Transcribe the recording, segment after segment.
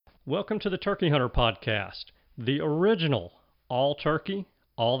Welcome to the Turkey Hunter Podcast, the original all-turkey,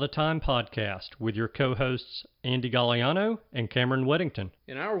 all-the-time podcast with your co-hosts Andy Galliano and Cameron Weddington.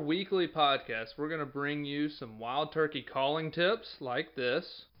 In our weekly podcast, we're going to bring you some wild turkey calling tips like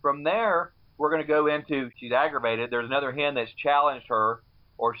this. From there, we're going to go into, she's aggravated, there's another hen that's challenged her,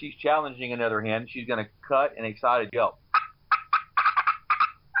 or she's challenging another hen, she's going to cut an excited yelp.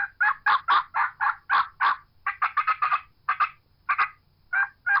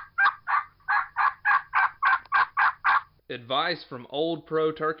 Advice from old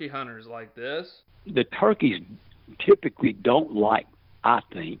pro turkey hunters like this. The turkeys typically don't like, I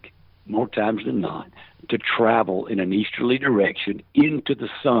think, more times than not, to travel in an easterly direction into the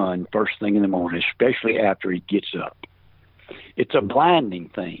sun first thing in the morning, especially after he gets up. It's a blinding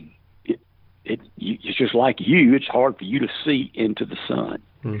thing. It's just like you. It's hard for you to see into the sun.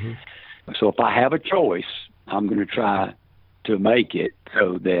 Mm-hmm. So if I have a choice, I'm going to try to make it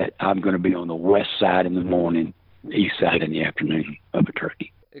so that I'm going to be on the west side in the morning, east side in the afternoon of a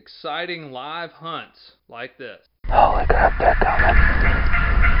turkey. Exciting live hunts like this. Holy crap, they're coming.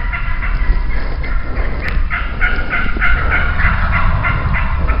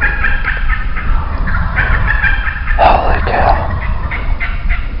 Holy cow.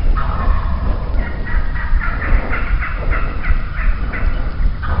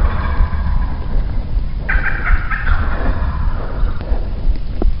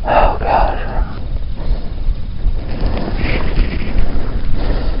 Oh, God.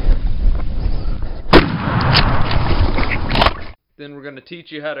 Then we're going to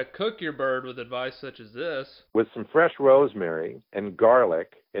teach you how to cook your bird with advice such as this. With some fresh rosemary and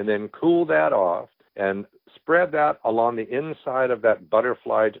garlic, and then cool that off and spread that along the inside of that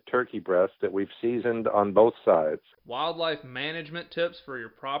butterflied turkey breast that we've seasoned on both sides. Wildlife management tips for your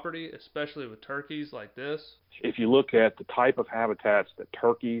property, especially with turkeys like this. If you look at the type of habitats that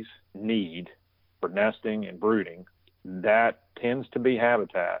turkeys need for nesting and brooding, that tends to be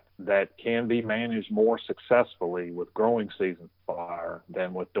habitat that can be managed more successfully with growing season fire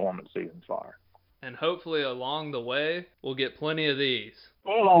than with dormant season fire. And hopefully along the way, we'll get plenty of these.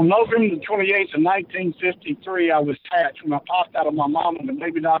 Well, on November the 28th of 1953, I was hatched. When I popped out of my mom and the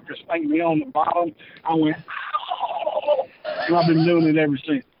baby doctor spanked me on the bottom, I went, ow! And I've been doing it ever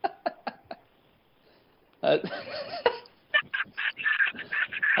since. I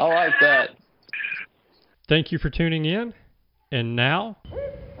like that. Thank you for tuning in. And now,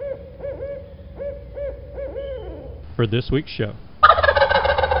 for this week's show.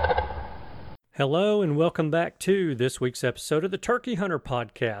 Hello and welcome back to this week's episode of the Turkey Hunter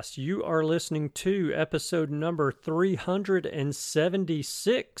Podcast. You are listening to episode number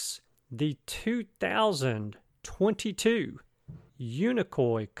 376, the 2022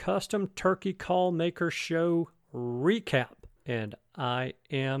 Unicoi Custom Turkey Call Maker Show recap. And I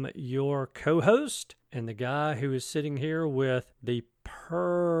am your co-host and the guy who is sitting here with the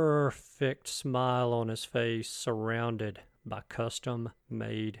perfect smile on his face, surrounded by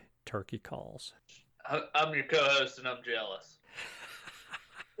custom-made turkey calls. I'm your co-host and I'm jealous.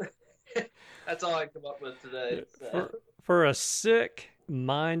 That's all I come up with today. So. For a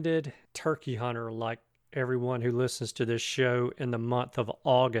sick-minded turkey hunter like everyone who listens to this show in the month of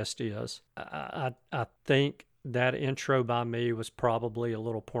August is, I think that intro by me was probably a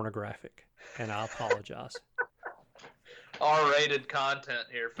little pornographic, and I apologize. R-rated content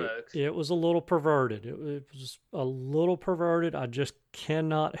here, folks. It was a little perverted. It was a little perverted. I just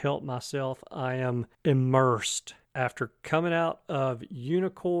cannot help myself. I am immersed. After coming out of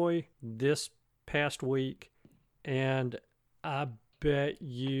Unicoi this past week, and I bet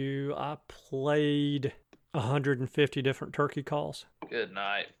you I played 150 different turkey calls. Good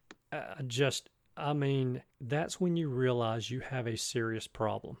night. I mean, that's when you realize you have a serious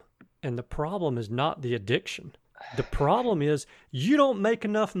problem. And the problem is not the addiction. The problem is you don't make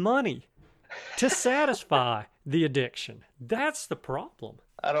enough money to satisfy the addiction. That's the problem.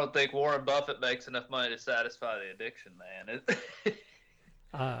 I don't think Warren Buffett makes enough money to satisfy the addiction, man.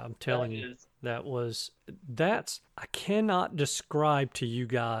 I'm telling you, I cannot describe to you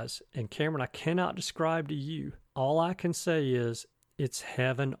guys, and Cameron, I cannot describe to you. All I can say is it's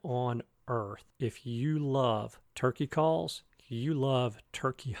heaven on earth. If you love turkey calls, you love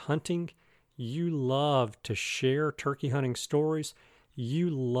turkey hunting, you love to share turkey hunting stories, you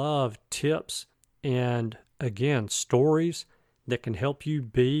love tips and, again, stories that can help you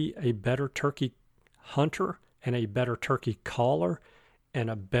be a better turkey hunter and a better turkey caller and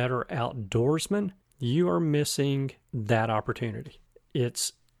a better outdoorsman, you are missing that opportunity.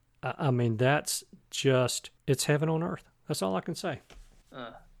 It's heaven on earth. That's all I can say.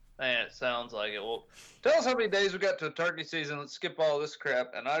 Man, it sounds like it. Well, tell us how many days we got to turkey season. Let's skip all this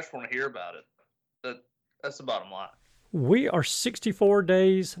crap, and I just want to hear about it. That's the bottom line. We are 64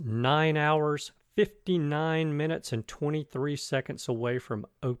 days, 9 hours, 59 minutes, and 23 seconds away from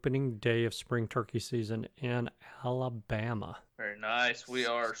opening day of spring turkey season in Alabama. Very nice. We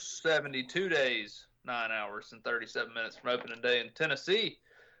are 72 days, 9 hours, and 37 minutes from opening day in Tennessee.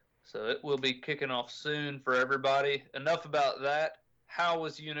 So it will be kicking off soon for everybody. Enough about that. How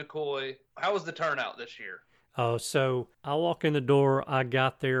was Unicoi? How was the turnout this year? Oh, so I walk in the door. I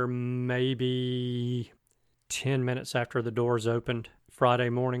got there maybe 10 minutes after the doors opened Friday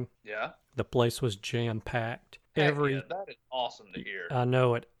morning. Yeah. The place was jam-packed. Yeah, that is awesome to hear. I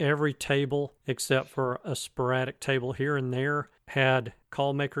know it. Every table, except for a sporadic table here and there, had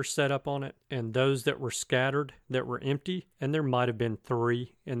call makers set up on it, and those that were scattered, that were empty, and there might have been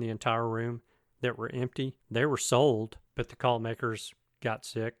 3 in the entire room that were empty. They were sold, but the call makers got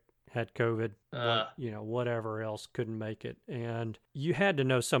sick, had COVID, whatever else, couldn't make it. And you had to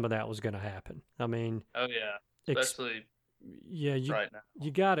know some of that was going to happen. I mean... Oh, yeah. Especially right now.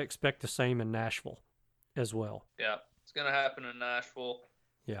 You got to expect the same in Nashville as well. Yeah, it's going to happen in Nashville.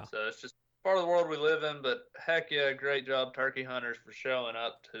 Yeah. So it's just part of the world we live in, but heck yeah, great job, Turkey Hunters, for showing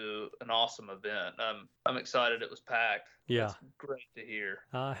up to an awesome event. I'm excited it was packed. Yeah. That's great to hear.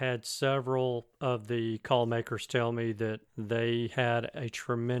 I had several of the call makers tell me that they had a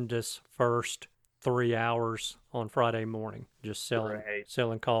tremendous first 3 hours on Friday morning, just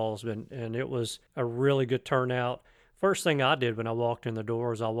selling calls, and it was a really good turnout. First thing I did when I walked in the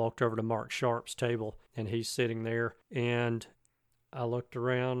door is I walked over to Mark Sharp's table, and he's sitting there, and I looked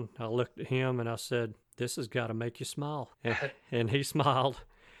around, I looked at him, and I said, "This has got to make you smile." And he smiled,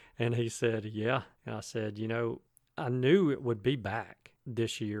 and he said, "Yeah." And I said, I knew it would be back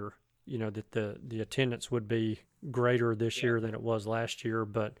this year, that the attendance would be greater this year than it was last year,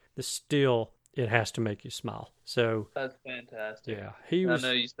 but still, it has to make you smile. So that's fantastic. Yeah, I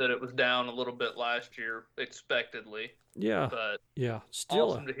know you said it was down a little bit last year, expectedly. Yeah, but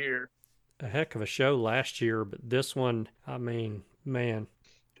still awesome to hear. A heck of a show last year, but this one, I mean, man,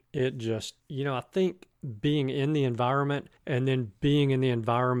 it just, I think being in the environment and then being in the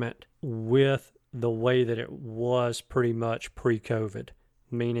environment with the way that it was pretty much pre-COVID,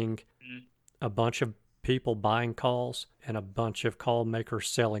 meaning a bunch of people buying calls and a bunch of call makers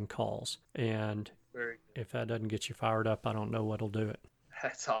selling calls. And if that doesn't get you fired up, I don't know what'll do it.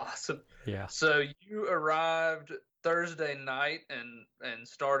 That's awesome. Yeah. So you arrived Thursday night and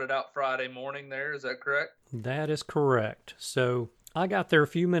started out Friday morning there, is that correct? That is correct. So I got there a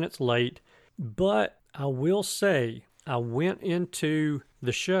few minutes late, but I will say I went into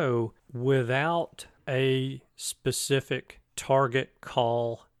the show without a specific target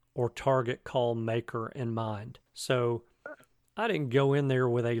call or target call maker in mind. So I didn't go in there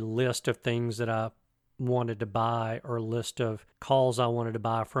with a list of things that I wanted to buy or a list of calls I wanted to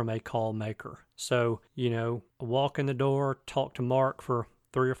buy from a call maker. So, I walk in the door, talk to Mark for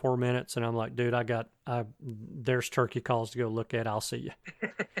 3 or 4 minutes, and I'm like, dude, there's turkey calls to go look at. I'll see you.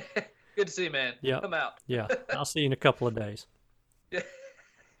 Good to see you, man. Yep. Come out. Yeah. I'll see you in a couple of days. Yeah.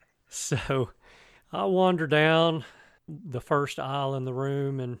 So I wander down the first aisle in the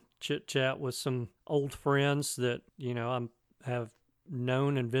room and chit-chat with some old friends that, I have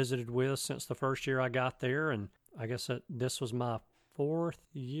known and visited with since the first year I got there. And I guess this was my 4th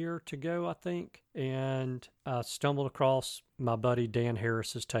year to go, I think. And I stumbled across my buddy Dan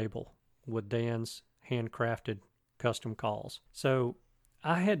Harris's table with Dan's handcrafted custom calls. So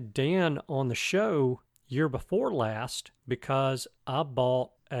I had Dan on the show year before last because I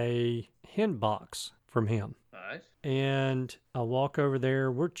bought a hen box from him. Nice. And I walk over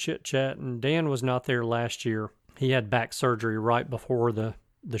there, we're chit-chatting. Dan was not there last year. He had back surgery right before the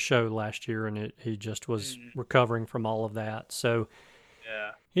show last year, and he just was recovering from all of that. So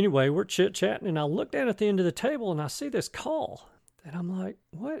anyway, we're chit-chatting, and I look down at the end of the table, and I see this call. And I'm like,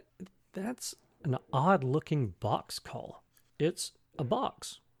 what? That's an odd-looking box call. It's a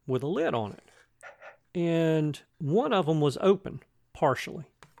box with a lid on it. And one of them was open, partially.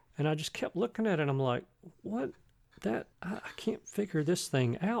 And I just kept looking at it, and I'm like, what? I can't figure this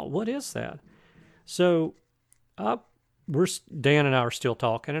thing out. What is that? So Dan and I are still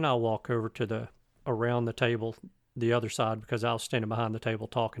talking, and I'll walk over to around the table, the other side, because I was standing behind the table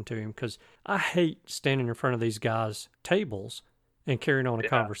talking to him, because I hate standing in front of these guys' tables and carrying on a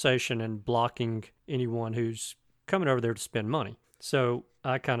conversation and blocking anyone who's coming over there to spend money. So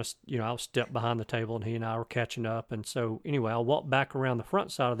I kind of, I'll step behind the table, and he and I were catching up. And so anyway, I walked back around the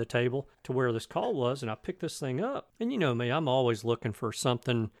front side of the table to where this call was, and I picked this thing up. And you know me, I'm always looking for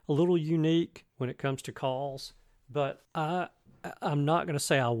something a little unique when it comes to calls. But I I'm not going to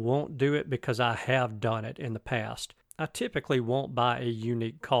say I won't do it because I have done it in the past. I typically won't buy a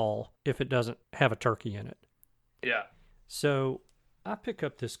unique call if it doesn't have a turkey in it. Yeah. So I pick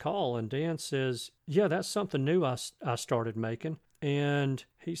up this call and Dan says, yeah, that's something new I started making. And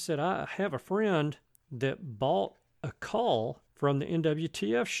he said, I have a friend that bought a call from the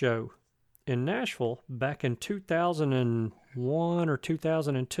NWTF show in Nashville back in 2001 or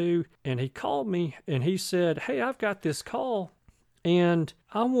 2002. And he called me and he said, hey, I've got this call and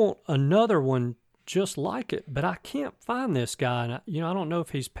I want another one just like it, but I can't find this guy. And I don't know if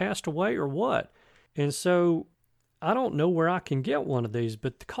he's passed away or what. And so I don't know where I can get one of these,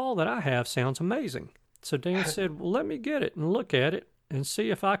 but the call that I have sounds amazing. So Dan said, well, let me get it and look at it and see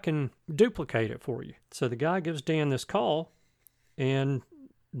if I can duplicate it for you. So the guy gives Dan this call, and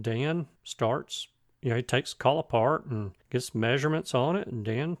Dan starts, he takes the call apart and gets measurements on it, and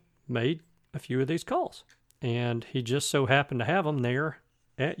Dan made a few of these calls. And he just so happened to have them there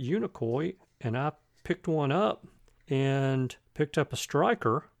at Unicoi, and I picked one up and picked up a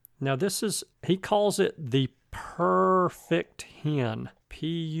striker. Now he calls it the Perfect Hen,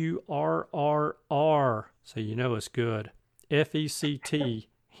 Purrr, so it's good. FECT,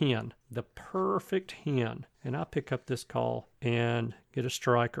 hen, the Perfect Hen. And I pick up this call and get a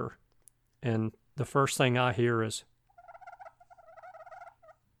striker, and the first thing I hear is,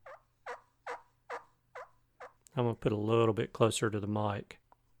 I'm going to put a little bit closer to the mic.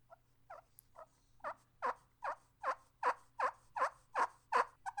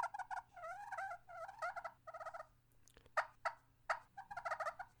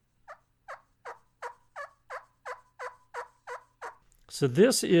 So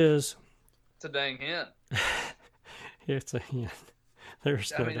this is... It's a dang hen. It's a hen.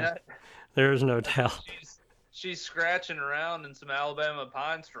 There's no doubt. She's scratching around in some Alabama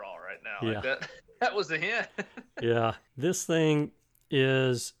pine straw right now. Yeah. Like that was a hen. Yeah. This thing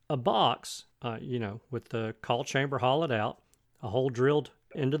is a box, with the call chamber hollowed out, a hole drilled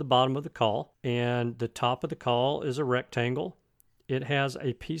into the bottom of the call, and the top of the call is a rectangle. It has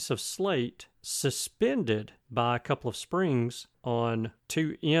a piece of slate suspended by a couple of springs on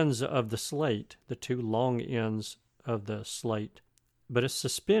two ends of the slate, the two long ends of the slate, but it's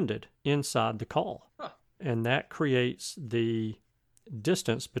suspended inside the call. Huh. And that creates the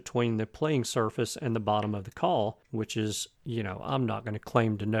distance between the playing surface and the bottom of the call, which is, I'm not going to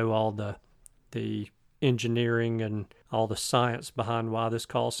claim to know all the engineering and all the science behind why this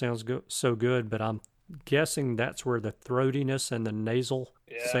call sounds so good, but I'm guessing that's where the throatiness and the nasal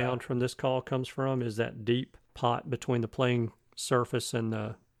sound from this call comes from, is that deep pot between the playing surface and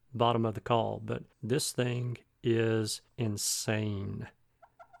the bottom of the call. But this thing is insane.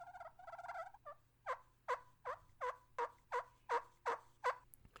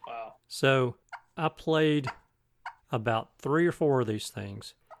 Wow. So I played about 3 or 4 of these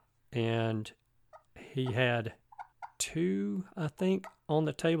things, and he had 2, I think, on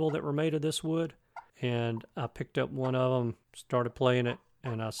the table that were made of this wood. And I picked up one of them, started playing it,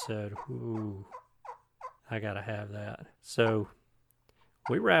 and I said, ooh, I got to have that. So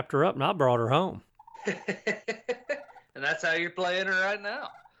we wrapped her up, and I brought her home. And that's how you're playing her right now.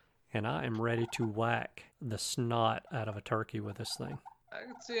 And I am ready to whack the snot out of a turkey with this thing. I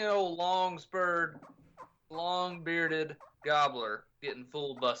can see an old long-spurred, long-bearded gobbler getting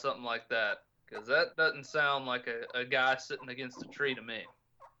fooled by something like that, because that doesn't sound like a guy sitting against a tree to me.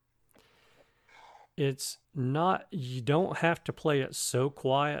 It's not, you don't have to play it so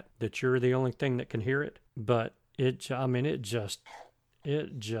quiet that you're the only thing that can hear it, but it just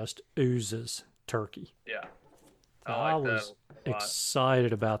oozes turkey. Yeah. I was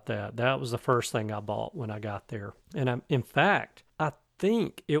excited about that. That was the first thing I bought when I got there. And in fact, I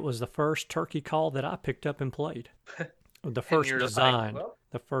think it was the first turkey call that I picked up and played. The first design.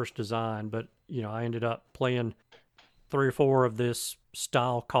 The first design. But, I ended up playing 3 or 4 of this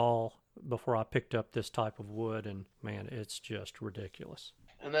style call before I picked up this type of wood, and man, it's just ridiculous.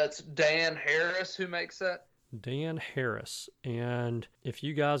 And that's Dan Harris who makes that? Dan Harris. And if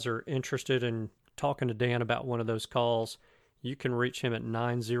you guys are interested in talking to Dan about one of those calls, you can reach him at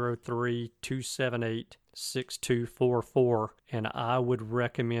 903-278-6244, and I would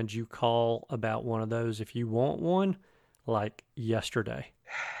recommend you call about one of those if you want one, like yesterday.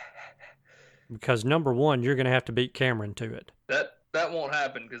 Because number one, you're going to have to beat Cameron to it. That won't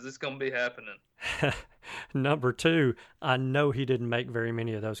happen, because it's going to be happening. Number 2, I know he didn't make very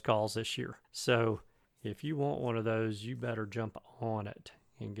many of those calls this year. So if you want one of those, you better jump on it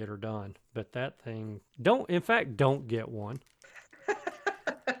and get her done. But that thing, don't get one.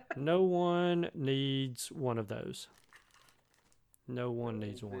 No one needs one of those. No one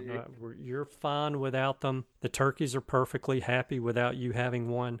needs one. You're fine without them. The turkeys are perfectly happy without you having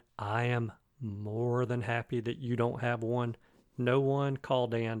one. I am more than happy that you don't have one. No one call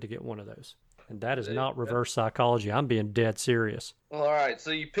Dan to get one of those. And that is not reverse psychology. I'm being dead serious. Well, all right.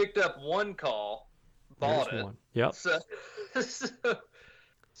 So you picked up one call, bought There's it. one. Yep.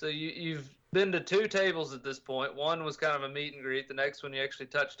 So you've been to 2 tables at this point. One was kind of a meet and greet. The next one you actually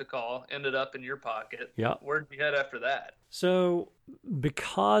touched a call, ended up in your pocket. Yep. Where'd you head after that? So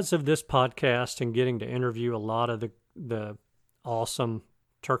because of this podcast and getting to interview a lot of the awesome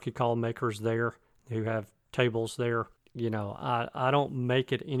turkey call makers there who have tables there, you know, I don't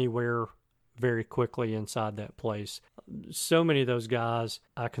make it anywhere very quickly inside that place. So many of those guys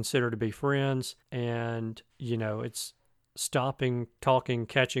I consider to be friends, and, you know, it's stopping, talking,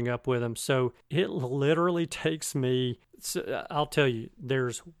 catching up with them. So it literally takes me, I'll tell you,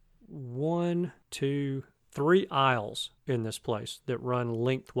 there's 1, 2, 3 aisles in this place that run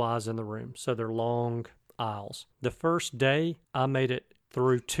lengthwise in the room. So they're long aisles. The first day, I made it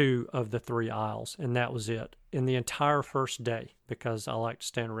through 2 of the 3 aisles, and that was it. In the entire first day, because I like to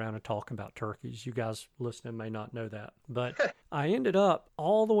stand around and talk about turkeys. You guys listening may not know that. But I ended up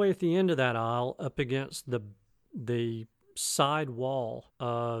all the way at the end of that aisle up against the side wall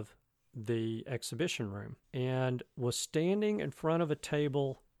of the exhibition room, and was standing in front of a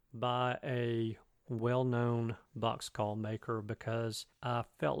table by a well-known box call maker because I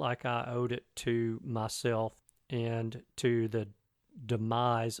felt like I owed it to myself and to the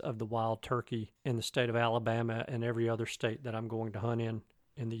demise of the wild turkey in the state of Alabama and every other state that I'm going to hunt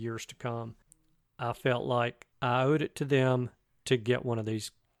in the years to come. I felt like I owed it to them to get one of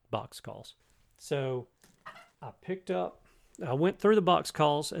these box calls. So I went through the box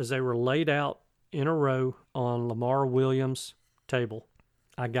calls as they were laid out in a row on Lamar Williams' table.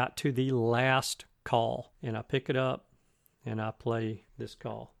 I got to the last call, and I pick it up and I play this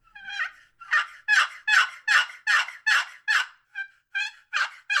call.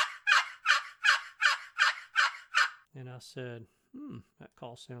 And I said, that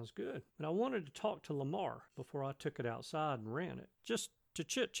call sounds good. And I wanted to talk to Lamar before I took it outside and ran it, just to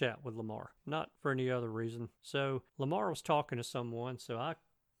chit-chat with Lamar, not for any other reason. So Lamar was talking to someone, so I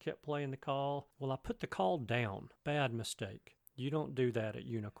kept playing the call. Well, I put the call down. Bad mistake. You don't do that at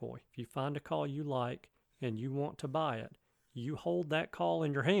Unicoi. If you find a call you like and you want to buy it, you hold that call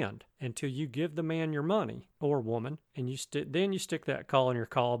in your hand until you give the man your money, or woman, and then you stick that call in your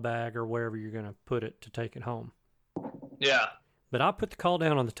call bag or wherever you're going to put it to take it home. Yeah. But I put the call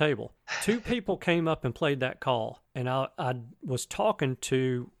down on the table. 2 people came up and played that call, and I was talking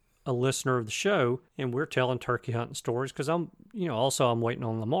to a listener of the show, and we're telling turkey hunting stories because I'm waiting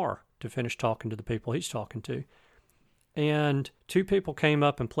on Lamar to finish talking to the people he's talking to. And 2 people came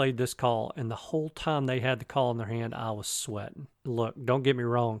up and played this call, and the whole time they had the call in their hand, I was sweating. Look, don't get me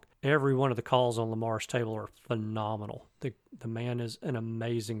wrong. Every one of the calls on Lamar's table are phenomenal. The man is an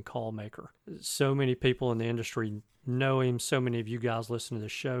amazing call maker. So many people in the industry know him. So many of you guys listen to the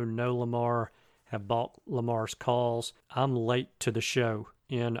show know Lamar, have bought Lamar's calls. I'm late to the show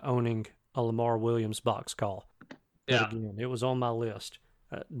in owning a Lamar Williams box call. Yeah. But again, it was on my list.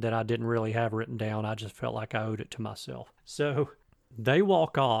 That I didn't really have written down. I just felt like I owed it to myself. So they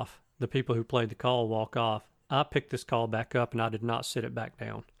walk off. The people who played the call walk off. I picked this call back up, and I did not sit it back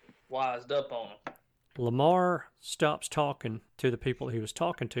down. Wised up on him. Lamar stops talking to the people he was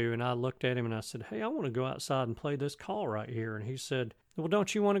talking to, and I looked at him and I said, hey, I want to go outside and play this call right here. And he said, well,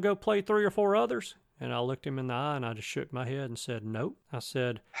 don't you want to go play 3 or 4 others? And I looked him in the eye and I just shook my head and said, nope. I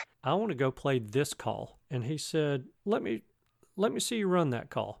said, I want to go play this call. And he said, let me see you run that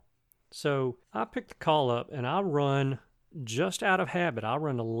call. So I picked the call up and I run, just out of habit, I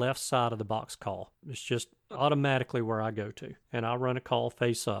run the left side of the box call. It's just automatically where I go to. And I run a call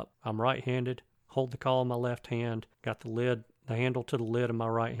face up. I'm right-handed, hold the call in my left hand, got the handle to the lid in my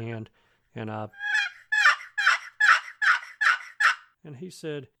right hand, and he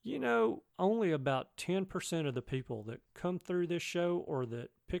said, only about 10% of the people that come through this show or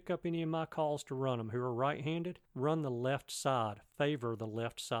that pick up any of my calls to run them who are right-handed run the left side, favor the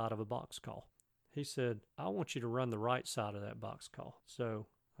left side of a box call. He said, I want you to run the right side of that box call. So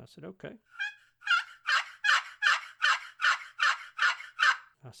I said, okay.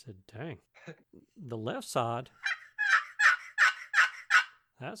 I said, dang, the left side,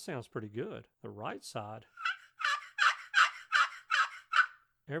 that sounds pretty good. The right side,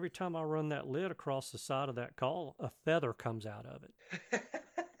 every time I run that lid across the side of that call, a feather comes out of it.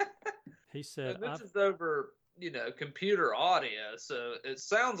 He said, and this is over, computer audio, so it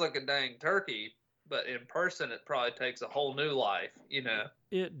sounds like a dang turkey, but in person it probably takes a whole new life,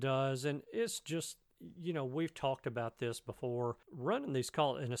 It does, and it's just, we've talked about this before. Running these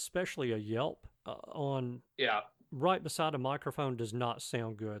calls, and especially a Yelp on right beside a microphone does not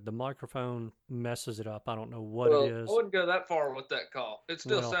sound good. The microphone messes it up. I don't know what it is. I wouldn't go that far with that call. It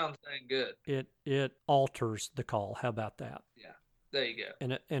still sounds dang good. It alters the call. How about that? Yeah. There you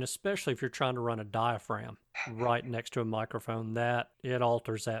go. And especially if you're trying to run a diaphragm right next to a microphone, that it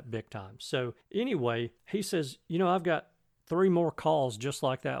alters that big time. So anyway, he says, I've got 3 more calls just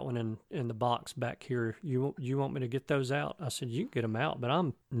like that one in the box back here. You want me to get those out? I said, you can get them out, but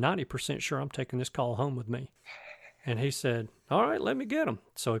I'm 90% sure I'm taking this call home with me. And he said, all right, let me get them.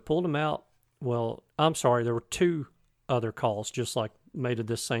 So he pulled them out. Well, I'm sorry, there were 2 other calls just like made of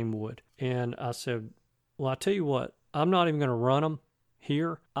this same wood. And I said, well, I tell you what, I'm not even going to run them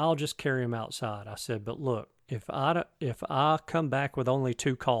here. I'll just carry them outside. I said, but look, if I come back with only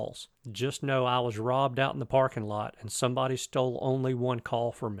 2 calls, just know I was robbed out in the parking lot and somebody stole only 1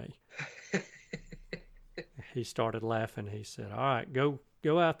 call from me. He started laughing. He said, all right, go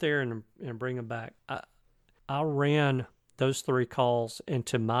out there and bring them back. I ran those 3 calls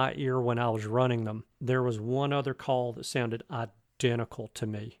into my ear when I was running them. There was one other call that sounded identical to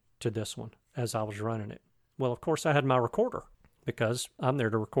me, to this one, as I was running it. Well, of course, I had my recorder because I'm there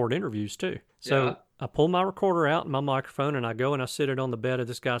to record interviews too. So I pull my recorder out and my microphone, and I go and I sit it on the bed of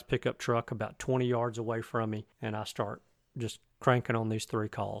this guy's pickup truck about 20 yards away from me, and I start just cranking on these 3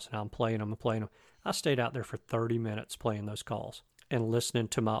 calls, and I'm playing them. I stayed out there for 30 minutes playing those calls and listening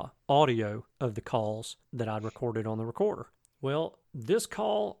to my audio of the calls that I'd recorded on the recorder. Well, this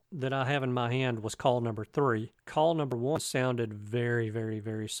call that I have in my hand was call number 3. Call number 1 sounded very, very,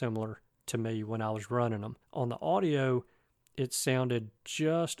 very similar to me when I was running them. On the audio, it sounded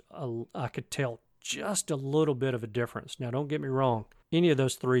I could tell just a little bit of a difference. Now, don't get me wrong. Any of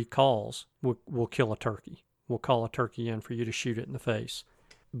those 3 calls will kill a turkey. We'll call a turkey in for you to shoot it in the face.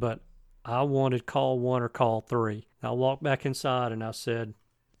 But I wanted call 1 or call 3. I walked back inside and I said,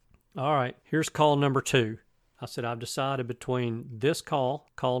 all right, here's call number 2. I said, I've decided between this call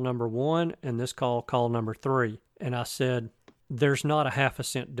number 1, and this call number 3. And I said, there's not a half a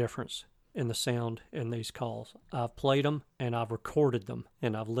cent difference in the sound in these calls. I've played them and I've recorded them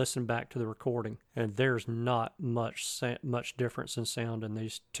and I've listened back to the recording, and there's not much difference in sound in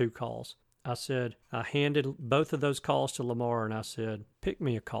these 2 calls. I said, I handed both of those calls to Lamar and I said, pick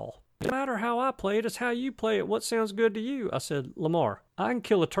me a call. No matter how I play it, it's how you play it. What sounds good to you? I said, Lamar, I can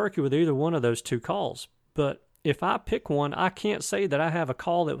kill a turkey with either one of those 2 calls, but if I pick one, I can't say that I have a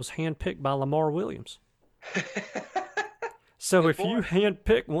call that was handpicked by Lamar Williams. So if you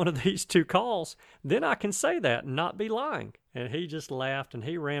handpick one of these 2 calls, then I can say that and not be lying. And he just laughed, and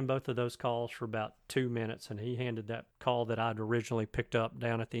he ran both of those calls for about 2 minutes, and he handed that call that I'd originally picked up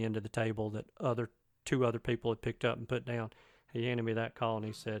down at the end of the table that 2 other people had picked up and put down. He handed me that call, and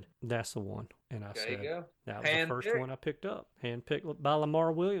he said, that's the one. And I said, that was the first one I picked up. Handpicked by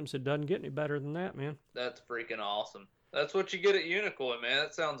Lamar Williams. It doesn't get any better than that, man. That's freaking awesome. That's what you get at Unicoi, man.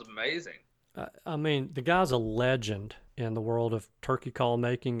 That sounds amazing. I mean, the guy's a legend in the world of turkey call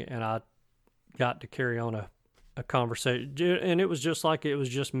making, and I got to carry on a conversation. And it was just like it was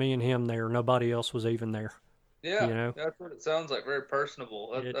just me and him there. Nobody else was even there. Yeah, that's what it sounds like. Very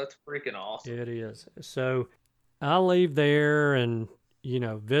personable. That's freaking awesome. It is. So I leave there and,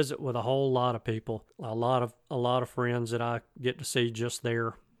 visit with a whole lot of people, a lot of friends that I get to see just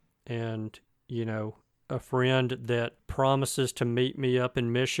there. And, a friend that promises to meet me up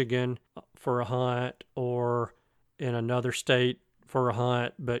in Michigan for a hunt or in another state for a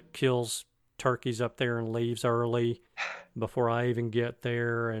hunt, but kills turkeys up there and leaves early before I even get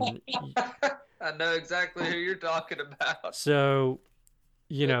there. And I know exactly who you're talking about. So,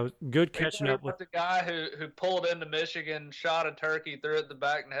 good catching up with the guy who pulled into Michigan, shot a turkey, threw it in the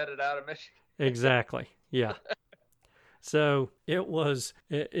back, and headed out of Michigan. Exactly. Yeah. So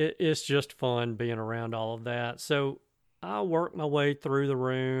it's just fun being around all of that. So I worked my way through the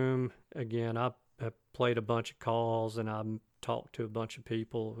room. Again, I played a bunch of calls and I talked to a bunch of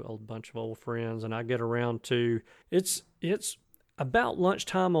people, a bunch of old friends, and I get around to, it's about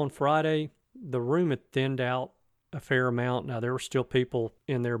lunchtime on Friday. The room had thinned out a fair amount. Now there were still people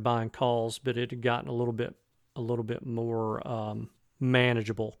in there buying calls, but it had gotten a little bit more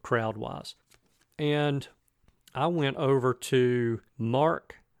manageable crowd-wise. And I went over to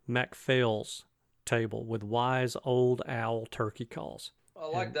Mark McPhail's table with Wise Old Owl Turkey Calls. I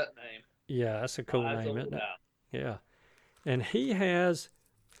like that name. Yeah, that's a cool name, isn't it? Yeah. And he has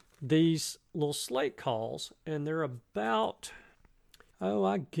these little slate calls, and they're about,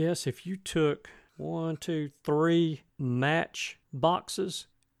 I guess if you took 1, 2, 3 match boxes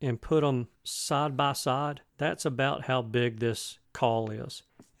and put them side by side, that's about how big this call is.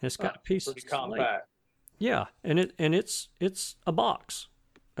 And it's got a piece of slate. Yeah, and it's a box.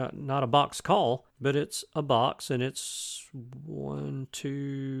 Not a box call, but it's a box, and it's 1,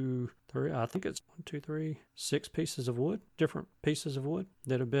 2, 3. I think it's 1, 2, 3, 6 pieces of wood, different pieces of wood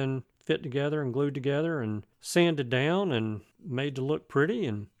that have been fit together and glued together and sanded down and made to look pretty.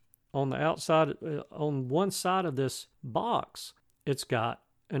 And on the outside, on one side of this box, it's got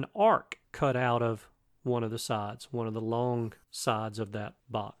an arc cut out of one of the sides, one of the long sides of that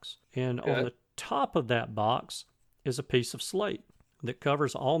box. And on the top of that box is a piece of slate that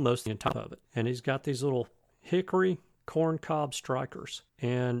covers almost the entire of it. And he's got these little hickory corncob strikers.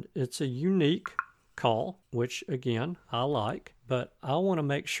 And it's a unique call, which again, I like, but I want to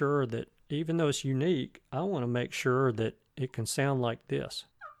make sure that even though it's unique, I want to make sure that it can sound like this.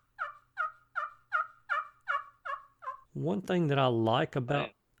 One thing that I like about,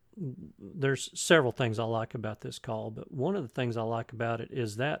 there's several things I like about this call, but one of the things I like about it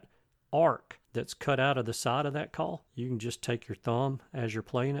is that arc that's cut out of the side of that call. You can just take your thumb as you're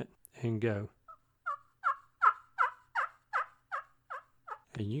playing it and go.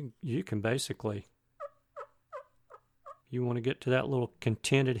 And you can basically, you want to get to that little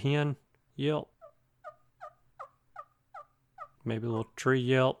contented hen yelp, maybe a little tree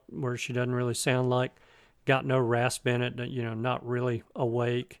yelp where she doesn't really sound like, got no rasp in it, you know, not really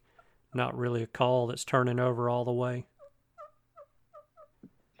awake, not really a call that's turning over all the way.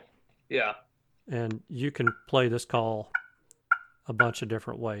 Yeah. And you can play this call a bunch of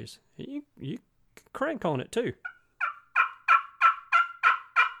different ways. You can crank on it too.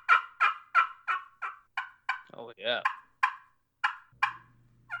 Oh, yeah.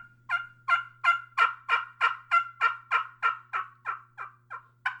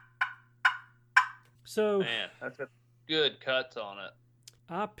 So, man, that's a good cuts on it.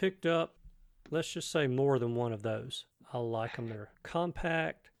 I picked up, let's just say, more than one of those. I like them. They're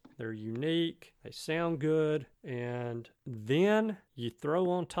compact, they're unique, they sound good, and then you throw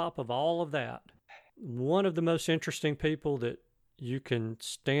on top of all of that one of the most interesting people that you can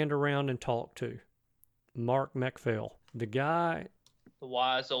stand around and talk to, Mark McPhail. The guy... The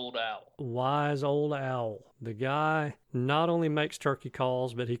wise old owl. Wise old owl. The guy not only makes turkey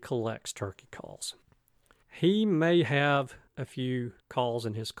calls, but he collects turkey calls. He may have a few calls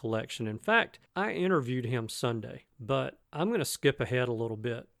in his collection. In fact, I interviewed him Sunday, but I'm going to skip ahead a little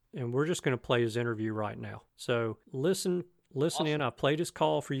bit, and we're just going to play his interview right now. So listen awesome. In. I played his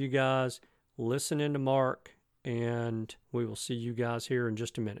call for you guys. Listen in to Mark, and we will see you guys here in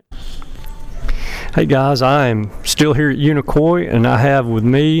just a minute. Hey guys, I am still here at Unicoi, and I have with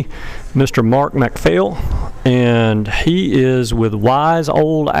me Mr. Mark McPhail, and he is with Wise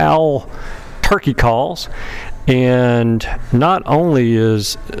Old Owl Turkey Calls. And not only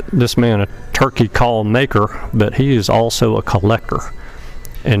is this man a turkey call maker, but he is also a collector.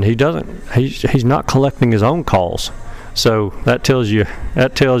 And he's not collecting his own calls. So that tells you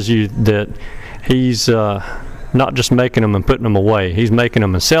that he's not just making them and putting them away. He's making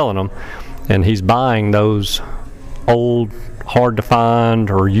them and selling them. And he's buying those old, hard to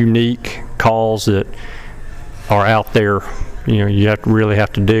find or unique calls that are out there. You know, you really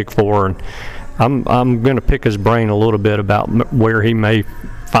have to dig for. And I'm going to pick his brain a little bit about where he may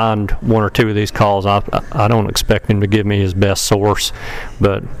find one or two of these calls. I don't expect him to give me his best source,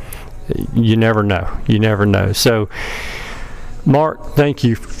 but you never know. You never know. So, Mark, thank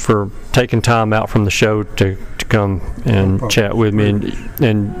you for taking time out from the show to come and chat with me.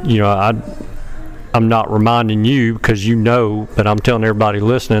 And you know, I'm not reminding you because you know, but I'm telling everybody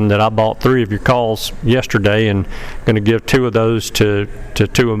listening that I bought 3 of your calls yesterday and going to give 2 of those to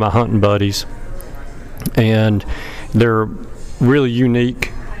 2 of my hunting buddies. And they're really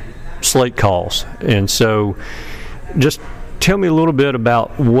unique slate calls. And so just tell me a little bit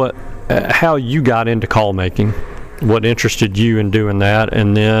about how you got into call making, what interested you in doing that,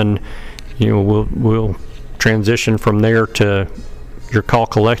 and then, you know, we'll transition from there to your call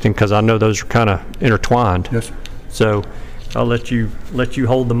collecting, because I know those are kind of intertwined. Yes. So I'll let you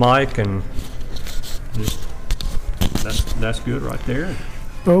hold the mic, and that's good right there.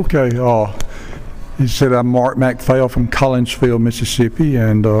 Okay. He said I'm Mark McPhail from Collinsville, Mississippi,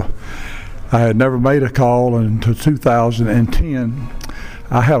 and I had never made a call until 2010.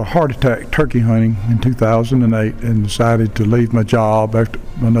 I had a heart attack turkey hunting in 2008 and decided to leave my job after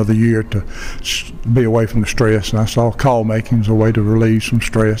another year to be away from the stress. And I saw call making as a way to relieve some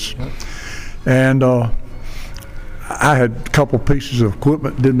stress. And I had a couple pieces of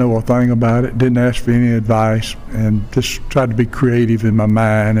equipment, didn't know a thing about it, didn't ask for any advice, and just tried to be creative in my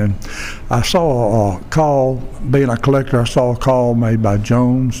mind. And I saw a call, being a collector, I saw a call made by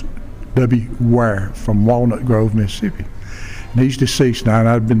Jones W. Ware from Walnut Grove, Mississippi. And he's deceased now, and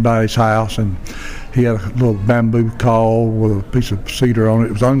I'd been by his house, and he had a little bamboo call with a piece of cedar on it.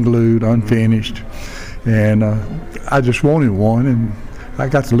 It was unglued, unfinished, and I just wanted one, and I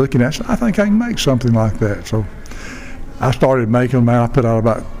got to looking at it. I think I can make something like that. So I started making them, and I put out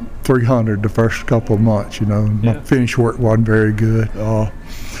about 300 the first couple of months. My finish work wasn't very good.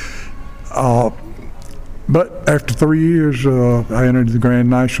 But after 3 years, I entered the Grand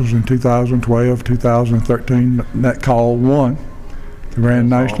Nationals in 2012, 2013. That call won the Grand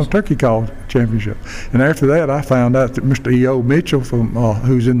National Turkey Call Championship. And after that, I found out that Mr. E.O. Mitchell,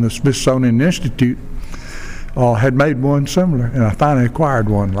 who's in the Smithsonian Institute, had made one similar, and I finally acquired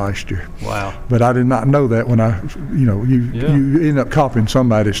one last year. Wow. But I did not know that when you end up copying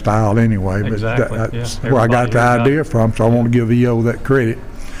somebody's style anyway. Exactly. But that's where I got the idea from, so I want to give E.O. that credit.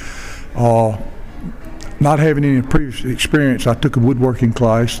 Not having any previous experience, I took a woodworking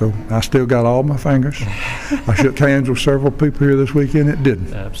class, so I still got all my fingers. I shook hands with several people here this weekend. It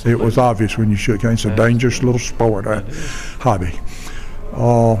didn't. Absolutely. It was obvious when you shook hands. It's a dangerous little sport, hobby.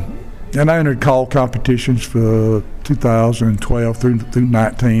 And I entered call competitions for 2012 through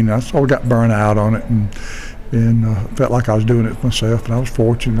 19. I sort of got burnt out on it and felt like I was doing it myself. And I was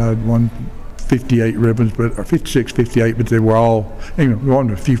fortunate. I had won 58 ribbons, or 56, 58, but they were all, we won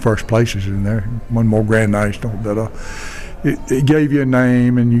a few first places in there, one more Grand National, but it gave you a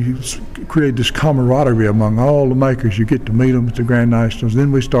name, and you created this camaraderie among all the makers. You get to meet them at the Grand Nationals.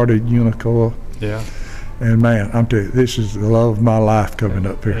 Then we started Unicor. Yeah. And man, I'm telling you, this is the love of my life coming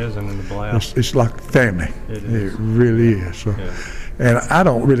up here. It is, and a blast. It's like family. It is. It really is. So, and I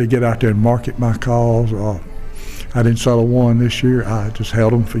don't really get out there and market my calls. I didn't sell one this year. I just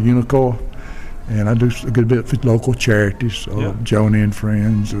held them for Unicor. And I do a good bit for local charities, Joni and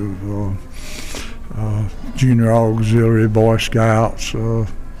Friends, Junior Auxiliary, Boy Scouts,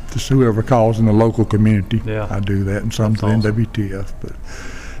 just whoever calls in the local community. Yeah. I do that, and some to awesome. NWTF. But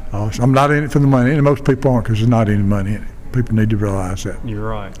I'm not in it for the money, and most people aren't, because there's not any money in it. People need to realize that. You're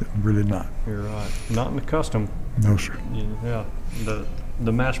right. Really not. You're right. Not in the custom. No, sir. Yeah.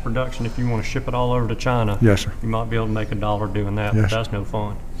 The mass production, if you want to ship it all over to China, yes, sir. You might be able to make $1 doing that, yes. But that's no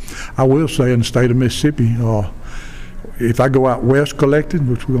fun. I will say in the state of Mississippi, if I go out west collecting,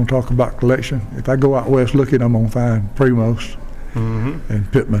 which we're going to talk about collection, if I go out west looking, I'm going to find Primos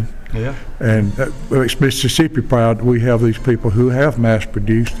and Pittman. Yeah. And that makes Mississippi proud. We have these people who have mass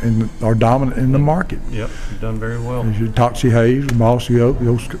produced and are dominant in the market. Yep, you've done very well. Toxie Hayes, Mossy Oak,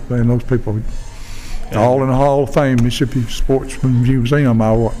 those people. All in the Hall of Fame, Mississippi Sportsman's Museum,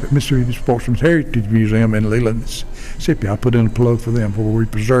 Mississippi Sportsman's Heritage Museum in Leland, Mississippi. I put in a plug for them where we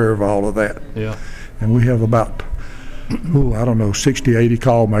preserve all of that. Yeah. And we have about, 60, 80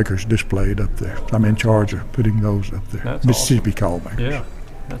 call makers displayed up there. I'm in charge of putting those up there. That's Mississippi awesome. Call makers. Yeah,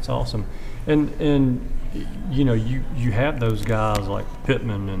 that's awesome. And you have those guys like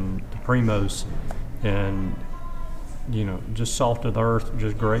Pittman and the Primos, and just soft of the earth,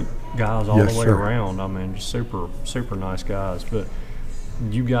 just great guys all the way around. I mean, just super, super nice guys. But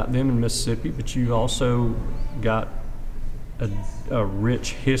you got them in Mississippi, but you also got a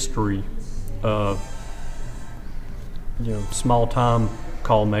rich history of, small time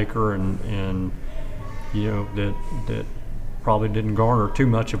call maker and that probably didn't garner too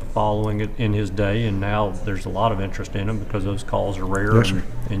much of a following in his day, and now there's a lot of interest in them because those calls are rare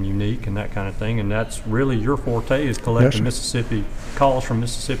and unique and that kind of thing. And that's really your forte, is collecting Mississippi calls from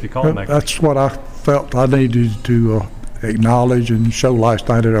Mississippi call makers. That's what I felt I needed to acknowledge and show last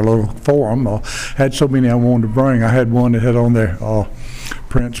night at our little forum. Had so many I wanted to bring. I had one that had on there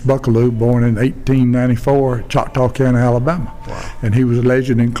Prince Buckaloo, born in 1894, Choctaw County, Alabama. Wow. And he was a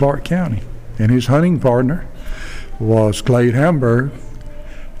legend in Clark County. And his hunting partner was Glade Hamburg,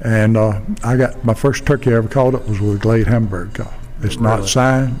 and I got my first turkey I ever called up was with a Glade Hamburg call. It's not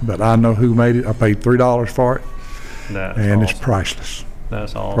signed, but I know who made it. I paid $3 for it, and it's priceless.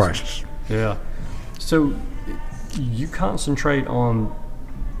 That's awesome. Priceless. Yeah. So you concentrate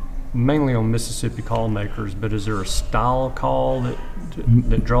mainly on Mississippi call makers, but is there a style of call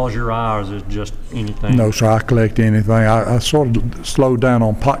that draws your eye, or is it just anything? No, sir, I collect anything. I sort of slowed down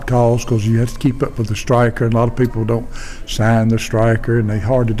on pot calls because you have to keep up with the striker, and a lot of people don't sign the striker, and they're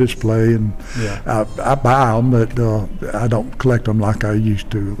hard to display. And I buy them, but I don't collect them like I used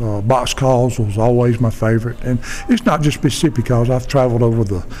to. Box calls was always my favorite, and it's not just Mississippi calls. I've traveled over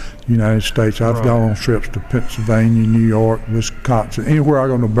the United States. I've gone on trips to Pennsylvania, New York, Wisconsin, anywhere I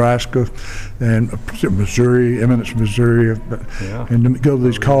go, Nebraska, and Missouri, Eminence, Missouri, and to go to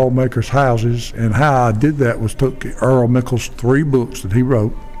these call makers' houses. And how I did that was took Earl Mickles' 3 books that he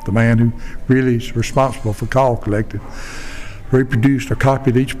wrote, the man who really is responsible for call collecting. reproduced or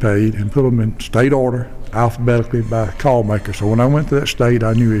copied each page and put them in state order alphabetically by call maker. So when I went to that state,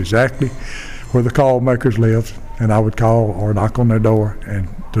 I knew exactly where the call makers lived, and I would call or knock on their door and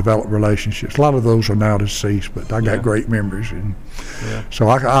develop relationships. A lot of those are now deceased, but I got great memories, and so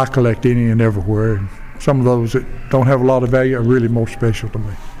I collect any and everywhere. And some of those that don't have a lot of value are really more special to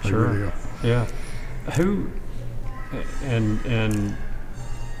me. They really are. Yeah. Who, and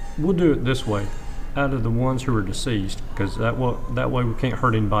we'll do it this way. Out of the ones who are deceased, because that way we can't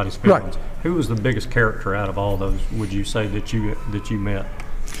hurt anybody's feelings. Right. Who was the biggest character out of all those? Would you say that you met?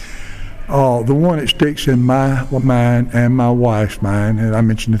 The one that sticks in my mind and my wife's mind, and I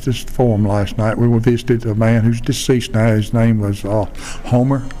mentioned at this forum last night, we visited a man who's deceased now. His name was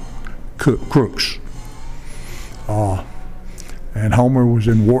Homer Crooks. And Homer was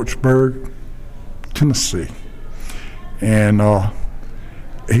in Wartburg, Tennessee. And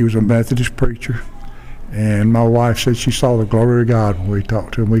he was a Methodist preacher. And my wife said she saw the glory of God when we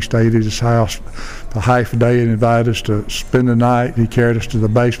talked to him. We stayed at his house for half a day and invited us to spend the night. He carried us to the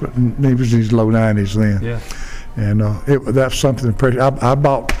basement, and he was in his low 90s then. Yeah. And that's something precious. I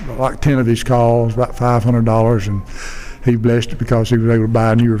bought like 10 of his calls, about $500, and he blessed it because he was able to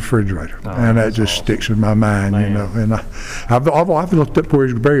buy a new refrigerator. And that just sticks in my mind, you know. And I've looked up where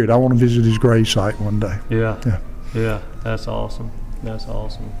he's buried. I want to visit his grave site one day. Yeah, that's awesome. That's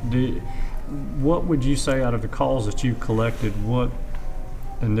awesome. What would you say out of the calls that you collected,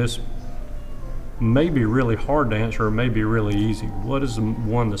 and this may be really hard to answer or may be really easy, what is the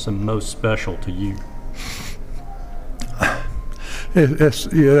one that's the most special to you?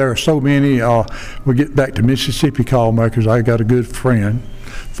 There are so many. We get back to Mississippi call makers. I got a good friend,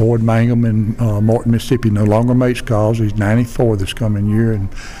 Ford Mangum in Morton, Mississippi, no longer makes calls. He's 94 this coming year, and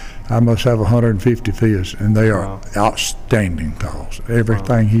I must have 150 of his, and they are outstanding calls.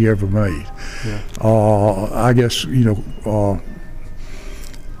 Everything he ever made. I guess,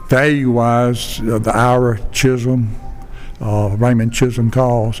 value-wise, the Ira Chisholm, Raymond Chisholm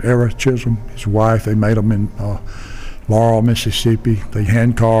calls, Ira Chisholm, his wife, they made them in Laurel, Mississippi. They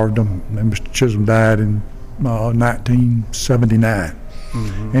hand-carved them, and Mr. Chisholm died in 1979.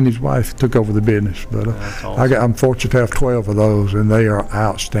 And his wife took over the business, but awesome. I'm fortunate to have 12 of those, and they are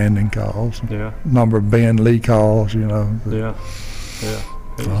outstanding calls. Number of Ben Lee calls, He was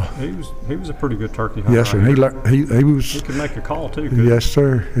a pretty good turkey hunter. Yes, sir. He was. He could make a call too. Yes,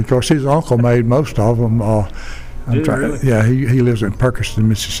 sir. Of course, his uncle made most of them. Really? Yeah, he lives in Perkiston,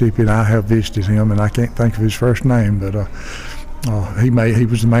 Mississippi, and I have visited him, and I can't think of his first name, but he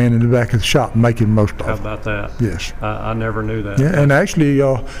was the man in the back of the shop making most of them. How about that? Yes. I never knew that. Yeah, and actually,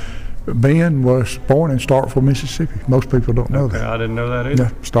 Ben was born in Starkville, Mississippi. Most people don't know that. I didn't know that either.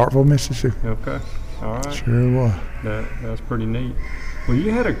 Yeah, Starkville, Mississippi. Okay, all right. Sure was. That's pretty neat. Well,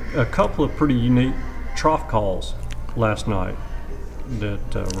 you had a couple of pretty unique trough calls last night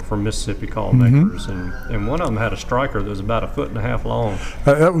that were from Mississippi call makers, and one of them had a striker that was about 1.5 feet long.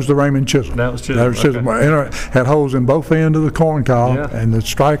 That was the Raymond Chisholm. That was Chisholm. Okay. Had holes in both ends of the corn cob, and the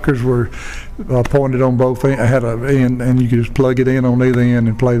strikers were pointed on both ends. Had an end, and you could just plug it in on either end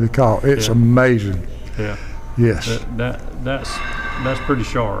and play the call. It's amazing. Yeah. Yes. That's pretty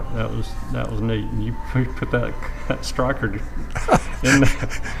sharp. That was neat. And you put that striker in there.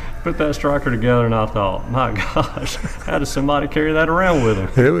 Put that striker together, and I thought, my gosh, how does somebody carry that around with them?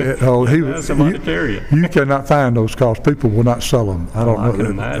 How does somebody carry it? You cannot find those calls. People will not sell them. I don't know. I can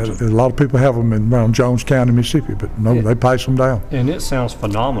imagine. A lot of people have them around Jones County, Mississippi, but no, they pass them down. And it sounds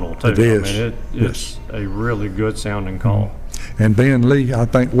phenomenal, too. It is. I mean, it's a really good sounding call. And Ben Lee, I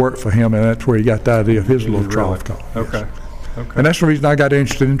think, worked for him, and that's where he got the idea of his little trough call. Okay. Yes. Okay. And that's the reason I got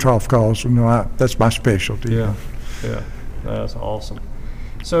interested in trough calls. That's my specialty. Yeah. That's awesome.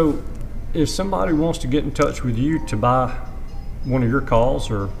 So, if somebody wants to get in touch with you to buy one of your calls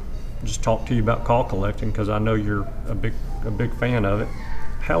or just talk to you about call collecting, because I know you're a big fan of it,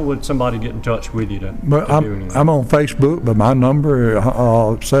 how would somebody get in touch with you to do anything? I'm on Facebook, but my number,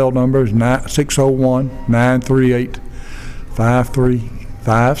 cell number is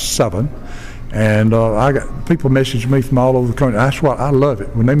 601-938-5357. And I got people message me from all over the country. That's why I love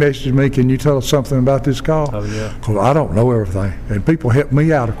it. When they message me, can you tell us something about this call? Oh, yeah. Because I don't know everything. And people help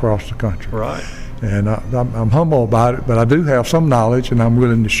me out across the country. Right. And I'm humble about it, but I do have some knowledge, and I'm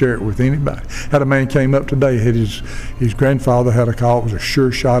willing to share it with anybody. Had a man came up today, had his grandfather had a call. It was a Sure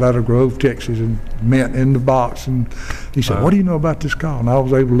Shot out of Grove, Texas, and mint in the box. And he said, what do you know about this call? And I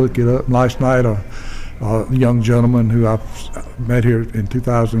was able to look it up. And last night, a young gentleman who I met here in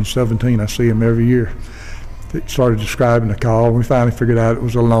 2017, I see him every year, started describing the call. We finally figured out it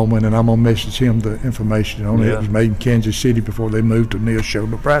was a Loman, and I'm going to message him the information on it. It was made in Kansas City before they moved to Neosho,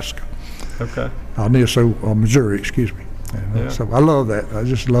 Nebraska. Okay. Neosho, Missouri, excuse me. Yeah. So I love that. I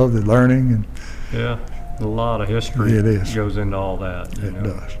just love the learning, and Yeah, a lot of history It is. goes into all that. You It know.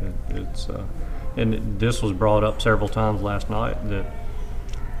 does. It's and this was brought up several times last night that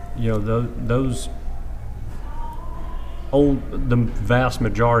those the vast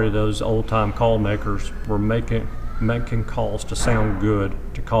majority of those old-time call makers were making calls to sound good,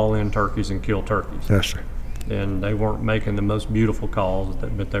 to call in turkeys and kill turkeys. yes, sir. And they weren't making the most beautiful calls,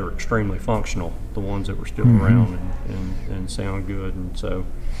 but they were extremely functional, the ones that were still Mm-hmm. around and sound good. And so,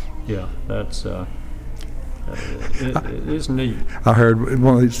 yeah, that's it is neat. I heard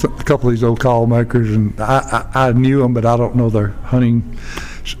a couple of these old call makers, and I knew them, but I don't know their hunting,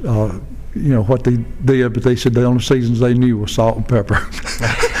 what they did, but they said the only seasons they knew was salt and pepper.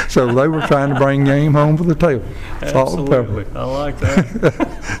 So they were trying to bring game home for the table. Salt and Absolutely, pepper. I like that.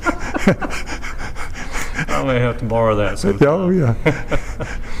 I may have to borrow that sometime. Oh, yeah.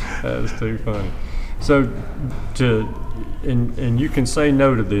 That is too funny. So, and you can say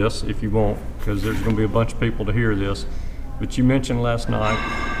no to this if you want, because there's going to be a bunch of people to hear this. But you mentioned last night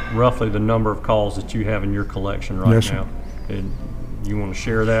roughly the number of calls that you have in your collection right Yes, sir. now. And you want to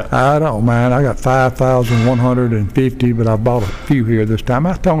share that? I don't mind. I got 5,150, but I bought a few here this time.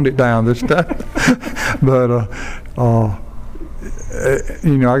 I toned it down this time. But, I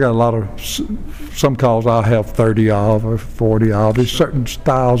got a lot of, some calls I have 30 of or 40 of. There's certain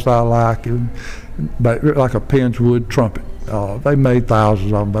styles I like, but like a Pennswood trumpet. They made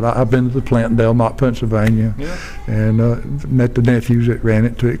thousands of them, but I've been to the plant in Delmont, Pennsylvania, Yeah. and met the nephews that ran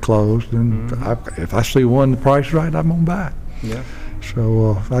it till it closed. And if I see one the price is right, I'm gonna buy it. Yeah.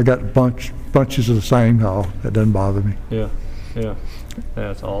 So I got bunches of the same call. That doesn't bother me, Yeah. Yeah.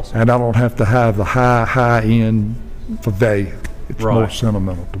 That's awesome. and I don't have to have the high end for value. It's more Right.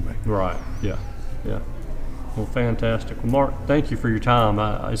 sentimental to me. Right. Yeah. Yeah. Well, fantastic. Well, Mark, thank you for your time.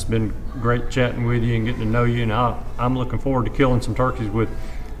 It's been great chatting with you and getting to know you, and I'm looking forward to killing some turkeys with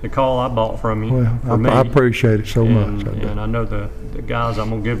the call I bought from you. Well, I appreciate it so much. And I know the guys I'm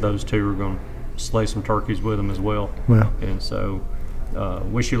going to give those to are going to slay some turkeys with them as well. Well, And so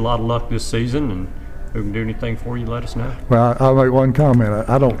wish you a lot of luck this season, and if we can do anything for you, let us know. well, I'll make one comment.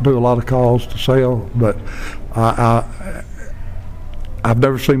 I don't do a lot of calls to sell, but I've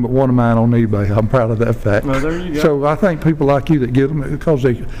never seen but one of mine on eBay. I'm proud of that fact. Well, there you go. So I think people like you that get them, because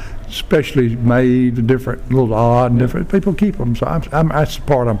they especially made different, a little odd and different, people keep them. So that's the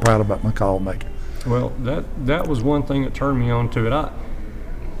part I'm proud about my call making. Well, that was one thing that turned me on to it.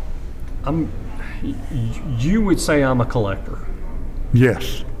 You would say I'm a collector,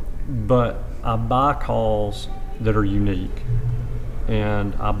 Yes. but I buy calls that are unique,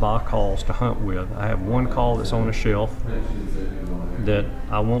 and I buy calls to hunt with. I have one call that's on a shelf that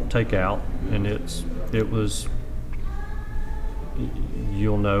I won't take out, and it was,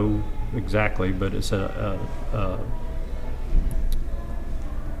 you'll know exactly, but it's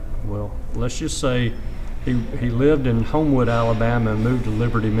well, let's just say he lived in Homewood, Alabama, and moved to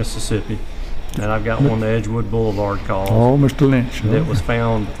Liberty, Mississippi. And I've got one of the Edgewood Boulevard calls Oh, Mr. Lynch. that was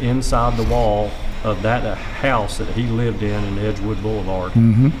found inside the wall of that house that he lived in Edgewood Boulevard.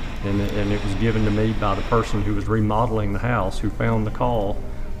 Mm-hmm. And it was given to me by the person who was remodeling the house, who found the call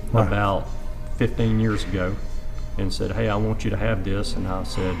Wow. about 15 years ago and said, hey, I want you to have this. And I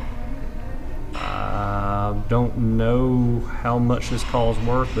said, I don't know how much this call's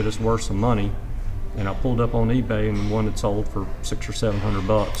worth, but it's worth some money. And I pulled up on eBay, and one had sold for $600 or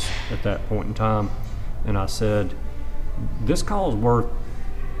 $700 at that point in time. And I said, this call is worth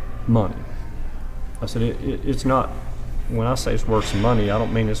money. I said, it's not, when I say it's worth some money, I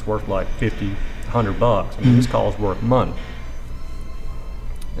don't mean it's worth like $50, $100. I mean, this call is worth money.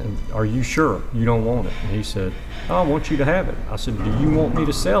 And are you sure you don't want it? And he said, oh, I want you to have it. I said, do you want me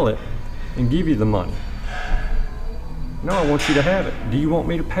to sell it and give you the money? No, I want you to have it. Do you want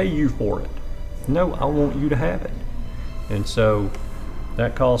me to pay you for it? No, I want you to have it. And so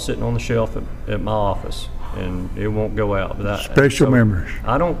that call's sitting on the shelf at my office, and it won't go out. But Special memories.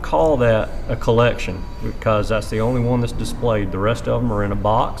 I don't call that a collection, because that's the only one that's displayed. The rest of them are in a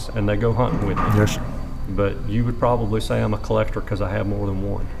box, and they go hunting with me. Yes, sir. But you would probably say I'm a collector because I have more than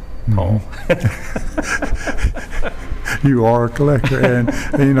one call. You are a collector, and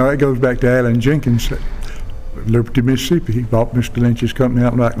it goes back to Alan Jenkins, Liberty, Mississippi. He bought Mr. Lynch's company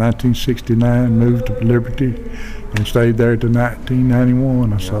out in like 1969, moved to Liberty, and stayed there to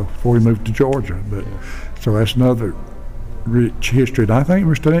 1991 or so before he moved to Georgia. But so that's another rich history. And I think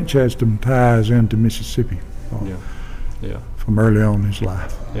Mr. Lynch has some ties into Mississippi from early on in his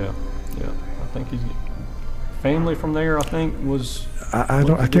life. Yeah. I think he's family from there. I think was.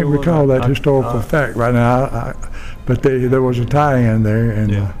 I can't recall that historical fact right now. But there was a tie-in there,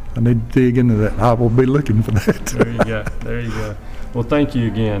 and I need to dig into that. I will be looking for that. There you go. There you go. Well, thank you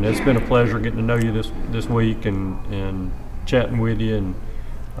again. It's been a pleasure getting to know you this week and chatting with you. And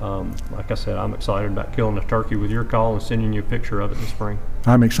like I said, I'm excited about killing a turkey with your call and sending you a picture of it this spring.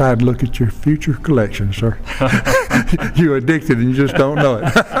 I'm excited to look at your future collection, sir. You're addicted and you just don't know it.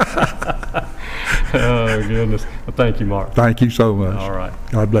 Oh, goodness. Well, thank you, Mark. Thank you so much. All right.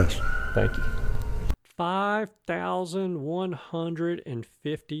 God bless. Thank you.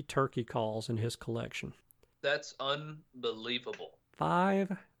 5,150 turkey calls in his collection. That's unbelievable.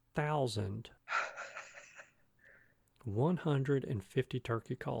 5,150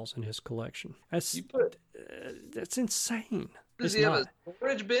 turkey calls in his collection. That's insane. Does he have a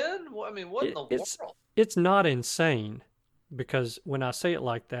storage bin? I mean, what in the world? It's not insane, because when I say it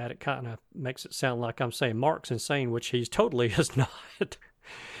like that, it kind of makes it sound like I'm saying Mark's insane, which he totally is not.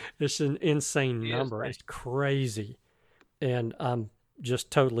 It's an insane number. It's crazy. And I'm just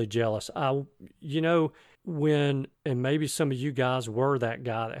totally jealous. And maybe some of you guys were that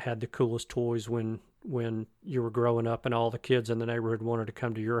guy that had the coolest toys when you were growing up and all the kids in the neighborhood wanted to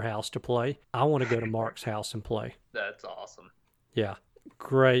come to your house to play. I want to go to Mark's house and play. That's awesome. Yeah.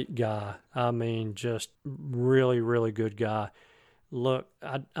 Great guy. I mean, just really, really good guy. Look,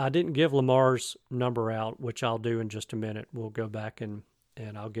 I didn't give Lamar's number out, which I'll do in just a minute. We'll go back and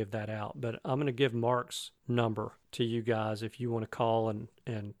I'll give that out. But I'm going to give Mark's number to you guys if you want to call and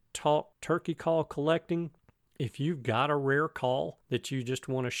talk turkey call collecting. If you've got a rare call that you just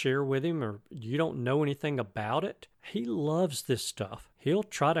want to share with him or you don't know anything about it, he loves this stuff. He'll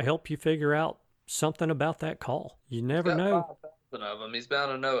try to help you figure out something about that call. You never know. 5,000 of them. He's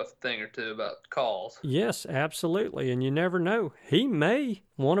bound to know a thing or two about calls. Yes, absolutely. And you never know. He may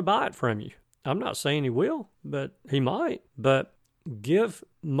want to buy it from you. I'm not saying he will, but he might. But give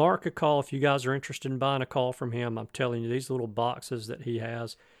Mark a call if you guys are interested in buying a call from him. I'm telling you, these little boxes that he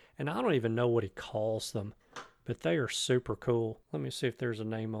has, and I don't even know what he calls them, but they are super cool. Let me see if there's a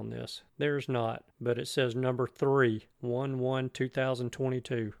name on this. There's not, but it says number 3,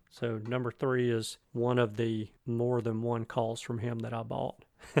 1/1/2022. So number 3 is one of the more than one calls from him that I bought.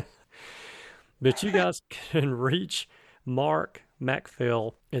 But you guys can reach Mark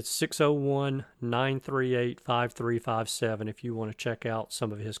MacPhail. It's 601-938-5357 if you want to check out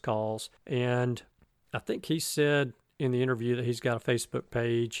some of his calls. And I think he said in the interview that he's got a Facebook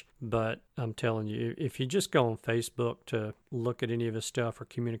page, but I'm telling you, if you just go on Facebook to look at any of his stuff or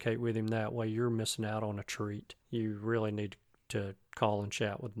communicate with him that way, you're missing out on a treat. You really need to call and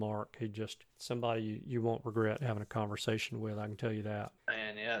chat with Mark. He just somebody you won't regret having a conversation with, I can tell you that.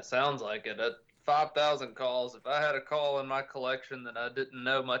 Man, yeah, it sounds like it. 5,000 calls. If I had a call in my collection that I didn't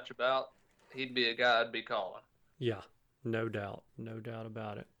know much about, he'd be a guy I'd be calling. Yeah, no doubt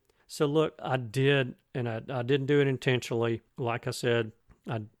about it. So look, I did, and I didn't do it intentionally. Like I said,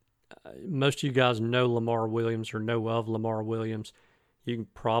 most of you guys know Lamar Williams or know of Lamar Williams. You can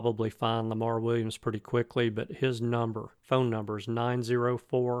probably find Lamar Williams pretty quickly, but his phone number is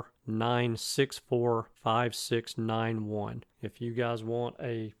 904-964-5691. If you guys want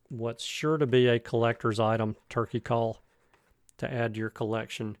what's sure to be a collector's item turkey call to add to your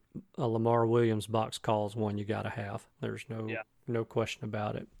collection, a Lamar Williams box call is one you got to have. There's no question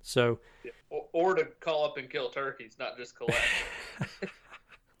about it. So, or to call up and kill turkeys, not just collect.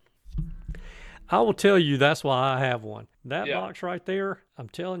 I will tell you that's why I have one. That box right there, I'm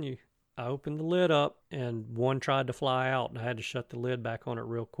telling you, I opened the lid up and one tried to fly out and I had to shut the lid back on it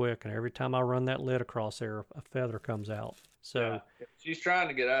real quick. And every time I run that lid across there, a feather comes out. So she's trying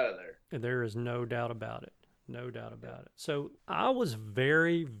to get out of there. There is no doubt about it. No doubt about it. So I was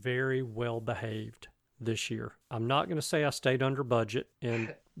very, very well behaved this year. I'm not going to say I stayed under budget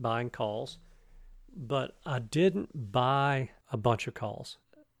in buying calls, but I didn't buy a bunch of calls.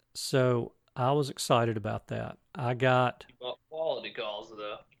 So I was excited about that. You bought quality calls,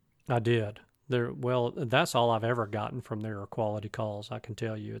 though. I did. That's all I've ever gotten from there are quality calls. I can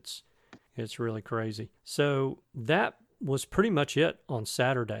tell you it's really crazy. So that was pretty much it on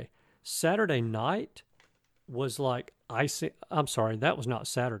Saturday. Saturday night was like icing. I'm sorry, that was not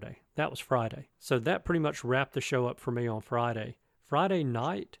Saturday. That was Friday. So that pretty much wrapped the show up for me on Friday. Friday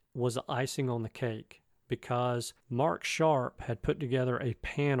night was icing on the cake because Mark Sharp had put together a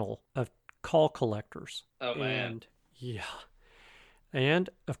panel of call collectors. Oh, man. And yeah.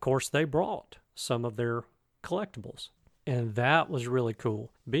 And of course they brought some of their collectibles. And that was really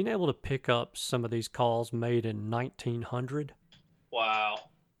cool. Being able to pick up some of these calls made in 1900. Wow.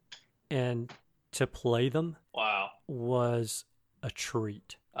 And to play them. Wow. Was a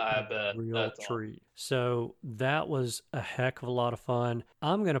treat. I bet. A real treat. So that was a heck of a lot of fun.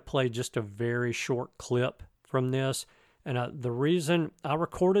 I'm going to play just a very short clip from this And the reason I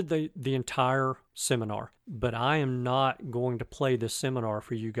recorded the entire seminar, but I am not going to play this seminar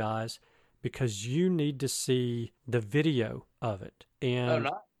for you guys because you need to see the video of it. And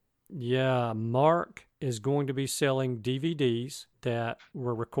yeah, Mark is going to be selling DVDs that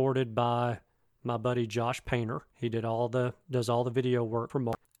were recorded by my buddy Josh Painter. He does all the video work for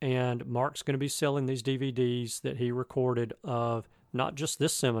Mark. And Mark's going to be selling these DVDs that he recorded of not just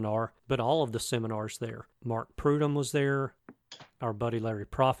this seminar, but all of the seminars there. Mark Prudhomme was there. Our buddy Larry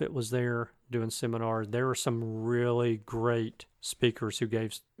Prophet was there doing seminars. There were some really great speakers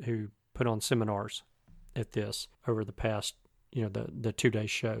who put on seminars at this over the past, the 2-day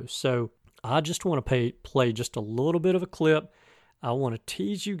show. So I just want to play just a little bit of a clip. I want to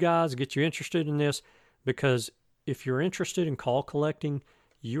tease you guys, get you interested in this, because if you're interested in call collecting,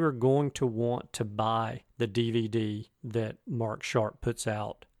 you're going to want to buy the DVD that Mark Sharp puts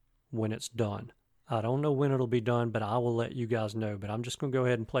out when it's done. I don't know when it'll be done, but I will let you guys know. But I'm just going to go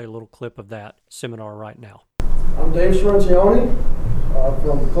ahead and play a little clip of that seminar right now. I'm Dave Cirencione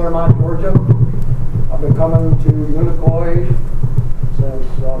from Claremont, Georgia. I've been coming to Unicoi since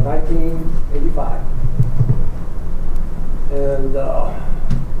 1985. And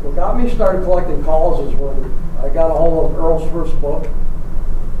what got me started collecting calls is when I got a hold of Earl's first book.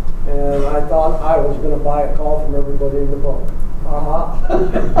 And I thought I was going to buy a call from everybody in the book.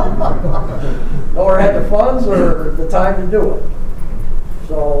 Nor had the funds or the time to do it.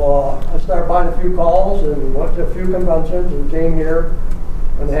 So I started buying a few calls and went to a few conventions and came here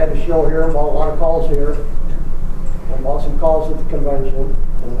and they had a show here and bought a lot of calls here. I bought some calls at the convention.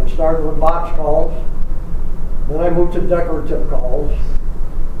 And I started with box calls. Then I moved to decorative calls.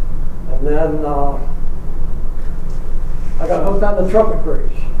 And then I got hooked on the trumpet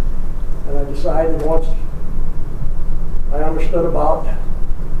craze. And I decided once I understood about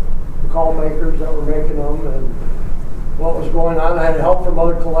the call makers that were making them and what was going on, I had help from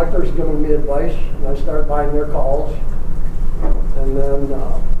other collectors giving me advice, and I started buying their calls. And then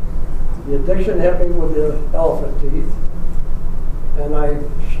the addiction hit me with the elephant teeth, and I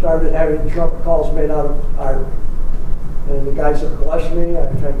started having trumpet calls made out of ivory. And the guys have blessed me.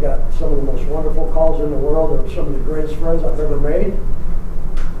 I've got some of the most wonderful calls in the world. They're some of the greatest friends I've ever made.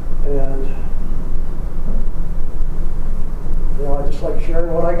 And, I just like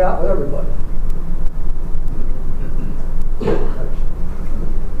sharing what I got with everybody.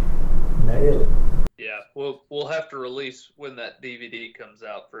 Yeah, we'll have to release when that DVD comes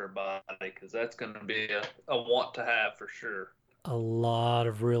out for everybody, because that's going to be a want to have for sure. A lot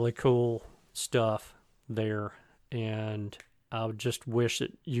of really cool stuff there, and I would just wish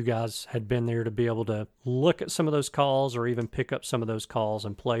that you guys had been there to be able to look at some of those calls or even pick up some of those calls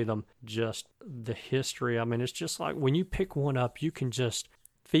and play them. Just the history. I mean, it's just like when you pick one up, you can just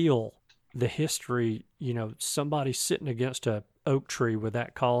feel the history. Somebody sitting against a oak tree with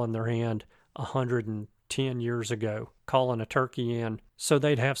that call in their hand 110 years ago, calling a turkey in so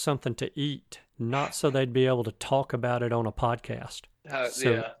they'd have something to eat, not so they'd be able to talk about it on a podcast.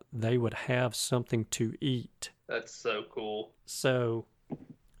 So they would have something to eat. That's so cool. So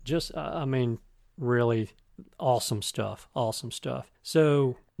just, really awesome stuff. Awesome stuff.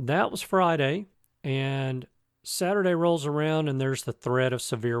 So that was Friday, and Saturday rolls around and there's the threat of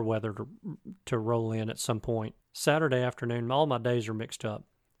severe weather to roll in at some point. Saturday afternoon, all my days are mixed up.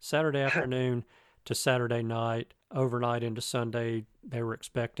 Saturday afternoon to Saturday night, overnight into Sunday, they were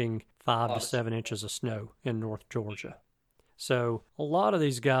expecting 5 to 7 inches of snow in North Georgia. So a lot of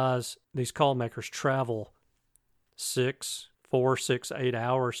these guys, these call makers, travel 4, 6, 8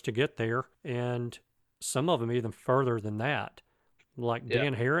 hours to get there, and some of them even further than that. Like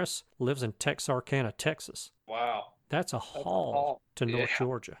Dan Harris lives in Texarkana, Texas. Wow. That's a haul to North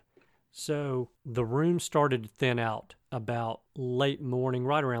Georgia. So the room started to thin out about late morning,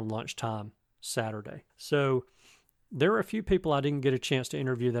 right around lunchtime Saturday. So there were a few people I didn't get a chance to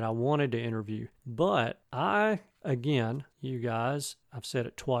interview that I wanted to interview. But again, you guys, I've said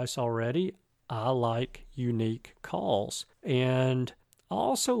it twice already, I like unique calls. And I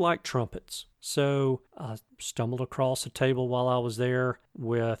also like trumpets. So I stumbled across a table while I was there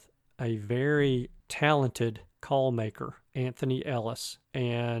with a very talented call maker, Anthony Ellis,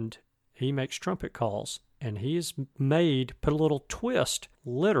 and he makes trumpet calls. And he's put a little twist,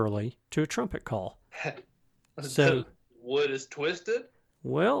 literally, to a trumpet call. So wood is twisted?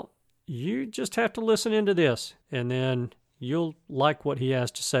 Well, you just have to listen into this, and then you'll like what he has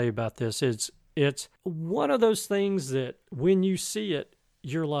to say about this. It's one of those things that when you see it,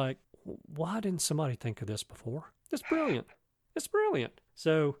 you're like, why didn't somebody think of this before? It's brilliant. It's brilliant.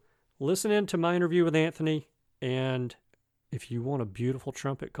 So listen in to my interview with Anthony, and If you want a beautiful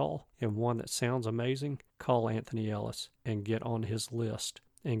trumpet call and one that sounds amazing, call Anthony Ellis and get on his list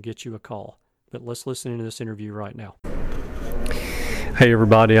and get you a call. But let's listen to this interview right now. Hey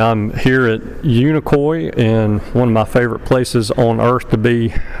everybody, I'm here at Unicoi, and one of my favorite places on earth to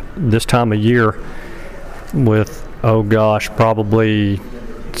be this time of year, with, oh gosh, probably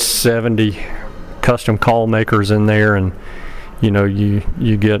 70 custom call makers in there, and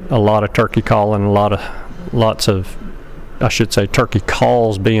you get a lot of turkey calling, lots of turkey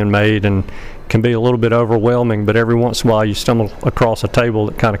calls being made, and can be a little bit overwhelming, but every once in a while you stumble across a table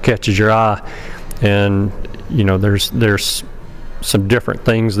that kind of catches your eye, and there's some different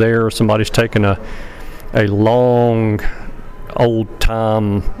things there. Somebody's taken a long,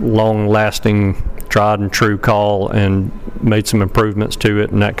 old-time, long-lasting, tried-and-true call and made some improvements to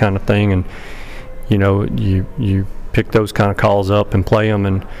it and that kind of thing, and you pick those kind of calls up and play them,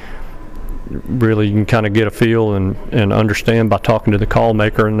 and really you can kind of get a feel and understand by talking to the call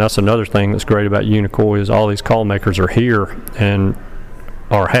maker. And that's another thing that's great about Unicoi, is all these call makers are here and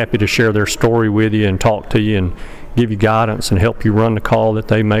are happy to share their story with you and talk to you and give you guidance and help you run the call that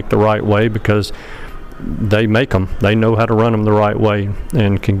they make the right way, because they make them. They know how to run them the right way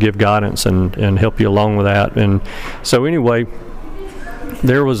and can give guidance and help you along with that. And so anyway,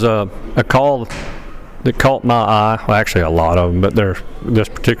 there was a call that caught my eye. Well, actually a lot of them, but this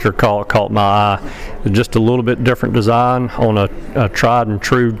particular call caught my eye. Just a little bit different design on a tried and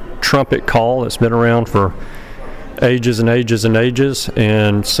true trumpet call that's been around for ages and ages and ages.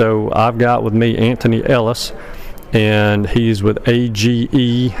 And so I've got with me Anthony Ellis, and he's with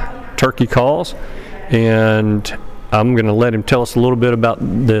AGE Turkey Calls, and I'm going to let him tell us a little bit about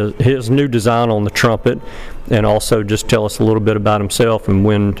his new design on the trumpet, and also just tell us a little bit about himself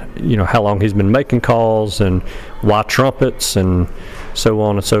and how long he's been making calls and why trumpets and so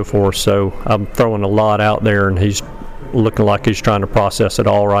on and so forth. So I'm throwing a lot out there, and he's looking like he's trying to process it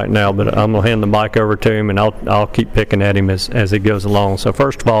all right now, but I'm going to hand the mic over to him, and I'll keep picking at him as he goes along. So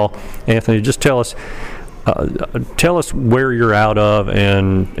first of all, Anthony, just tell us where you're out of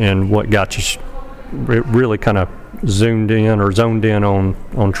and what got you really kind of zoned in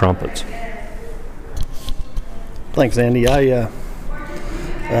on trumpets. Thanks, Andy. I'm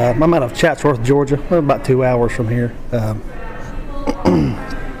out of Chatsworth, Georgia. We're about 2 hours from here. I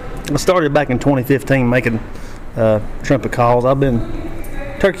started back in 2015 making trumpet calls. I've been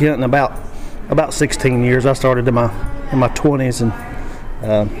turkey hunting about 16 years. I started in my 20s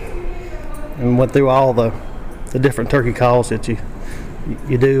and went through all the different turkey calls that you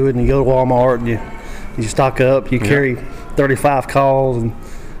do, and you go to Walmart and you stock up, you carry 35 calls,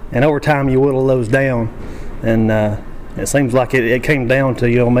 and over time you whittle those down, and it seems like it came down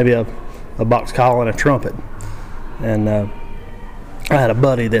to maybe a box call and a trumpet. And I had a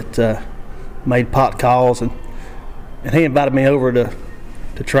buddy that made pot calls, and he invited me over to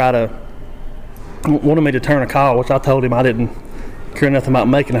try to, wanted me to turn a call, which I told him I didn't care nothing about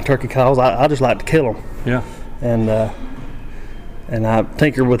making a turkey calls. I just like to kill them. Yeah. And I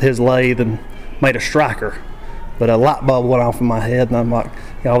tinkered with his lathe and made a striker, but a light bulb went off in my head, and I'm like,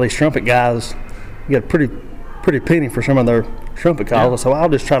 all these trumpet guys get a pretty penny for some of their trumpet calls, so I'll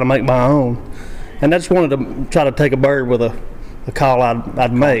just try to make my own. And I just wanted to try to take a bird with a call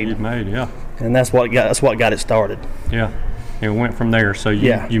I'd made. You'd made, yeah. And that's what got it started. Yeah, it went from there. So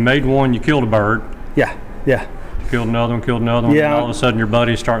you made one, you killed a bird. Yeah. Killed another one, and all of a sudden your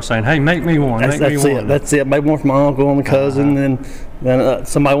buddies start saying, "Hey, make me one, That's it. Made one for my uncle and a cousin, then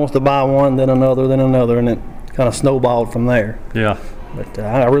somebody wants to buy one, then another, and it kind of snowballed from there. Yeah. But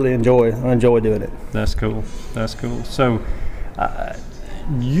I really enjoy doing it. That's cool. So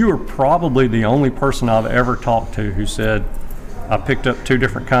you are probably the only person I've ever talked to who said, I picked up two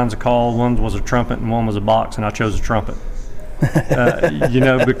different kinds of call. One was a trumpet and one was a box, and I chose a trumpet.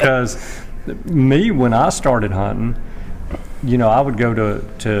 Because me, when I started hunting, I would go to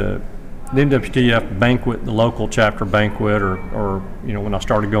the NWTF banquet, the local chapter banquet, or when I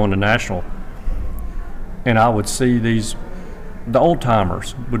started going to national, and I would see the old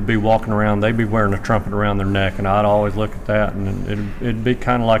timers would be walking around. They'd be wearing a trumpet around their neck, and I'd always look at that, and it'd be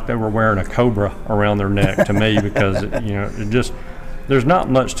kind of like they were wearing a cobra around their neck to me, because it just, there's not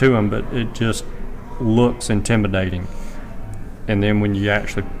much to them, but it just looks intimidating. And then when you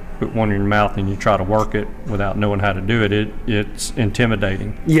actually put one in your mouth and you try to work it without knowing how to do it, it's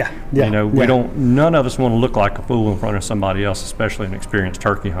intimidating. Yeah. We don't. None of us want to look like a fool in front of somebody else, especially an experienced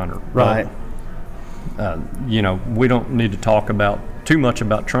turkey hunter. Right. But, we don't need to talk too much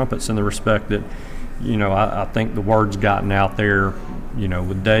about trumpets in the respect that, I think the word's gotten out there,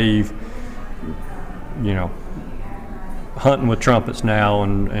 with Dave, hunting with trumpets now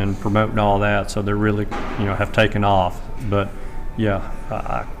and promoting all that, so they're really, have taken off. But yeah,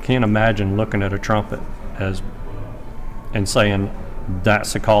 I can't imagine looking at a trumpet and saying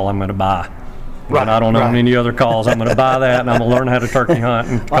that's the call I'm going to buy. Right, I don't own any other calls. I'm going to buy that, and I'm going to learn how to turkey hunt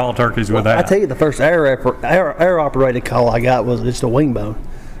and call turkeys with that. I tell you, the first air operated call I got was just a wing bone,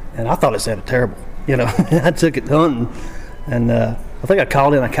 and I thought it sounded terrible. I took it hunting, and I think I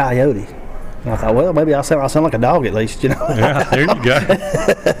called in a coyote. And I thought, well, maybe I sound like a dog at least, Yeah, there you go.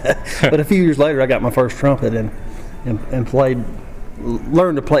 But a few years later, I got my first trumpet and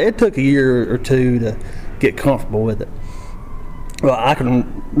learned to play. It took a year or two to get comfortable with it. Well, I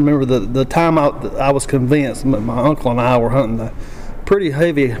can remember the time I was convinced. My uncle and I were hunting a pretty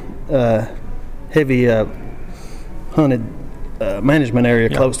heavy hunted management area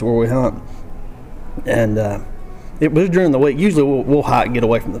close to where we hunt, and it was during the week. Usually we'll hike and get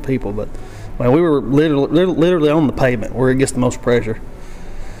away from the people, but we were literally on the pavement where it gets the most pressure.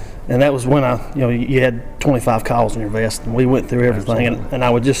 And that was when you had 25 calls in your vest, and we went through everything. And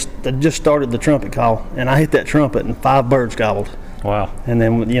I just started the trumpet call, and I hit that trumpet, and 5 birds gobbled. Wow! And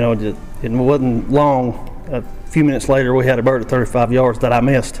then it wasn't long. A few minutes later, we had a bird at 35 yards that I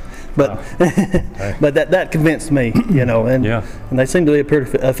missed. But but that convinced me, And they seem to be a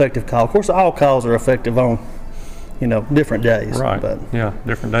pretty effective call. Of course, all calls are effective on different days. Right. But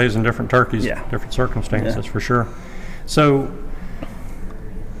different days and different turkeys, different circumstances for sure. So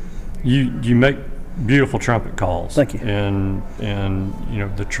you make beautiful trumpet calls. Thank you. And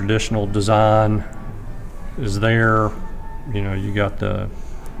the traditional design is there. You got the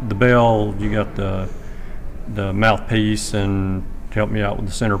bell, you got the mouthpiece, and help me out with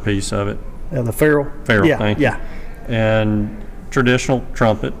the centerpiece of it. The ferrule. Thank you. And traditional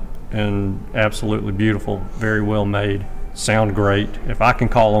trumpet, and absolutely beautiful, very well made, sound great. If I can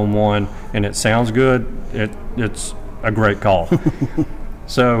call on one and it sounds good, it's a great call.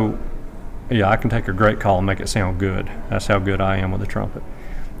 So yeah, I can take a great call and make it sound good. That's how good I am with a trumpet.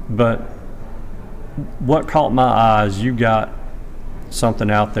 But what caught my eyes, you got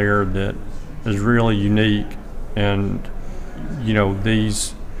something out there that is really unique, and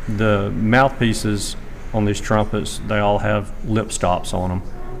the mouthpieces on these trumpets, they all have lip stops on them,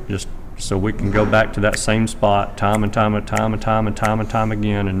 just so we can go back to that same spot time and time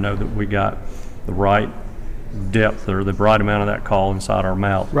again and know that we got the right depth or the right amount of that call inside our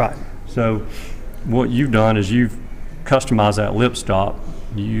mouth. Right. So what you've done is you've customized that lip stop.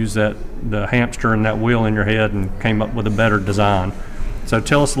 You use the hamster and that wheel in your head and came up with a better design. So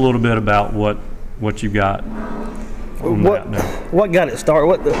tell us a little bit about what you got. What got it started?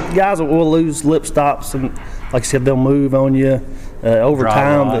 What the guys will lose lip stops, and like I said, they'll move on you over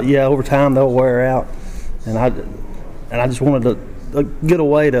time. Over time they'll wear out, and I just wanted to get a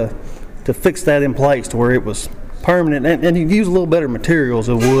way to fix that in place to where it was permanent, and you use a little better materials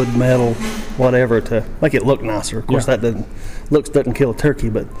of wood, metal, whatever, to make it look nicer. Of course, that doesn't kill a turkey,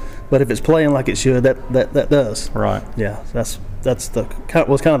 but if it's playing like it should, that does. Right. Yeah, that's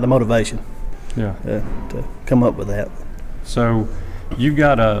was kind of the motivation. Yeah. To come up with that. So you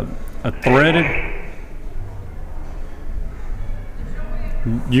got a threaded.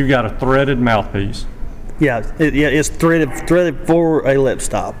 You got a threaded mouthpiece. Yeah, it's threaded for a lip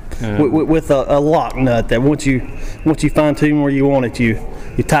stop with a lock nut that once you fine tune where you want it, you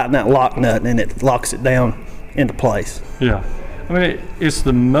tighten that lock nut and it locks it down into place. Yeah, I mean it's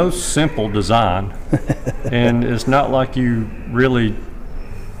the most simple design, and it's not like you really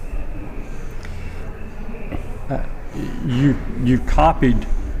you copied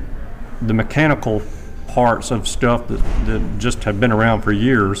the mechanical parts of stuff that just have been around for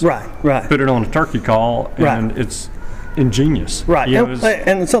years. Right. Put it on a turkey call, and it's ingenious. Right.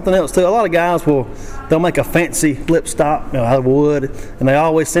 And something else too. A lot of guys they'll make a fancy lip stop out of wood, and they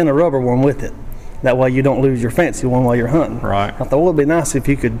always send a rubber one with it. That way you don't lose your fancy one while you're hunting. Right. I thought, well, it'd be nice if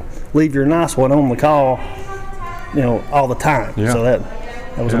you could leave your nice one on the call, all the time. Yeah. So that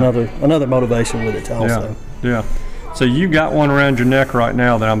was another motivation with it also. Yeah. So you got one around your neck right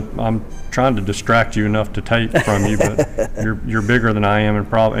now that I'm trying to distract you enough to take from you, but you're bigger than I am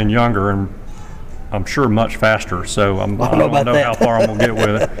and younger, and I'm sure much faster. So I don't know how far I'm gonna get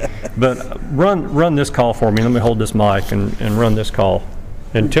with it. But run this call for me. Let me hold this mic and run this call,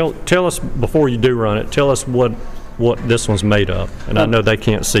 and tell us before you do run it. Tell us what this one's made of. And I know they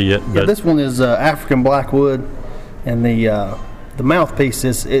can't see it, but this one is African blackwood, and the mouthpiece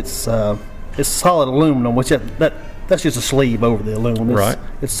it's solid aluminum, which that's just a sleeve over the aluminum. Right.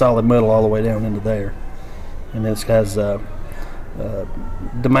 It's solid metal all the way down into there. And it has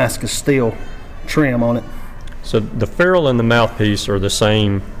Damascus steel trim on it. So the ferrule and the mouthpiece are the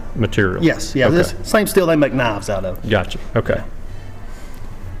same material? Yes, yeah. Okay. This same steel they make knives out of. Gotcha. Okay.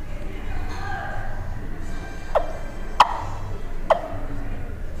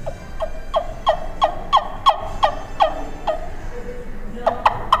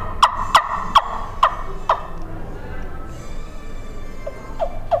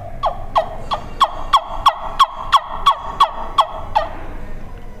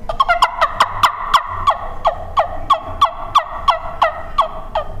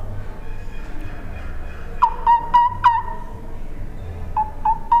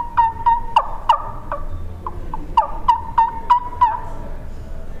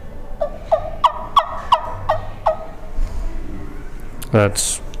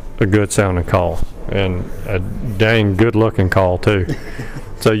 That's a good sounding call, and a dang good looking call too.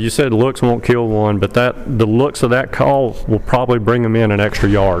 So you said looks won't kill one, but the looks of that call will probably bring them in an extra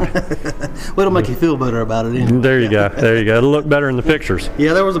yard. Well, it'll make you feel better about it anyway. There you go. There you go. It'll look better in the pictures.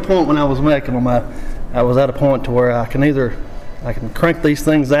 Yeah, there was a point when I was making them. I was at a point to where I can crank these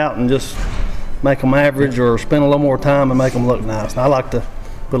things out and just make them average, or spend a little more time and make them look nice. And I like to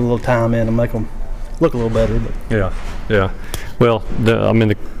put a little time in and make them look a little better. But. Yeah. Well,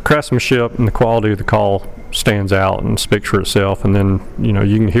 the craftsmanship and the quality of the call stands out and speaks for itself, and then you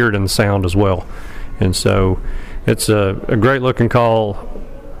can hear it in the sound as well. And so it's a great looking call.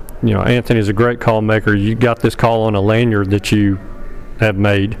 Anthony's a great call maker. You got this call on a lanyard that you have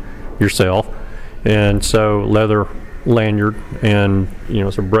made yourself, and so leather lanyard, and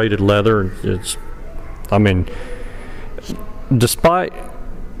it's a braided leather. Despite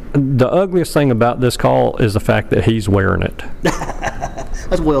the ugliest thing about this call is the fact that he's wearing it.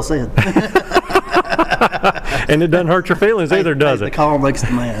 That's well said. And it doesn't hurt your feelings either, does it? The call makes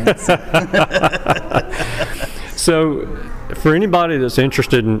the man. So, for anybody that's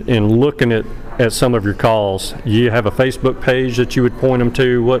interested in looking at some of your calls, you have a Facebook page that you would point them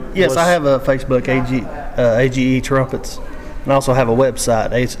to? Yes, I have a Facebook, AGE Trumpets, and I also have a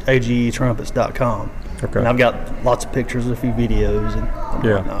website, agetrumpets.com. Okay. And I've got lots of pictures, a few videos, and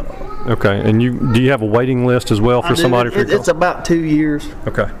whatnot. Okay. And do you have a waiting list as well for somebody? It's about 2 years.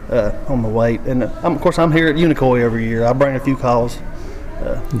 Okay. On the wait, and of course I'm here at Unicoi every year. I bring a few calls.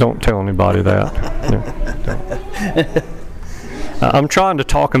 Don't tell anybody that. No, don't. I'm trying to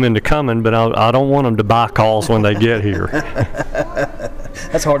talk them into coming, but I don't want them to buy calls when they get here.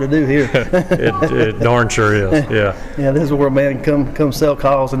 That's hard to do here. It darn sure is. Yeah. Yeah, this is where a man come sell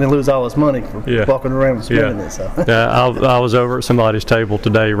calls and then lose all his money for walking around and spending it. So. I was over at somebody's table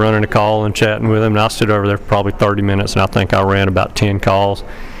today running a call and chatting with him, and I stood over there for probably 30 minutes, and I think I ran about 10 calls.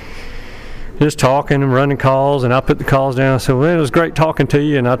 Just talking and running calls, and I put the calls down. I said, well, it was great talking to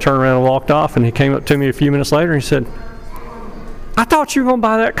you, and I turned around and walked off, and he came up to me a few minutes later and he said, I thought you were going to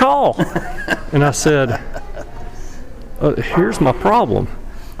buy that call. And I said, here's my problem.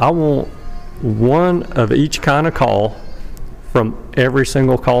 I want one of each kind of call from every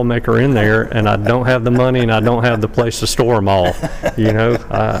single call maker in there, and I don't have the money and I don't have the place to store them all.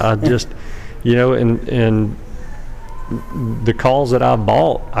 I just, and the calls that I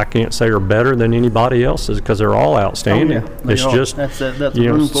bought, I can't say are better than anybody else's because they're all outstanding. Oh, yeah. It's just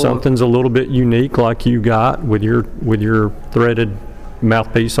something's a little bit unique, like you got with your threaded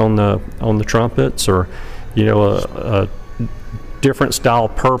mouthpiece on the trumpets, or a different style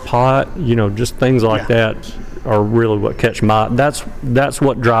per pot. Just things like that are really what catch my. That's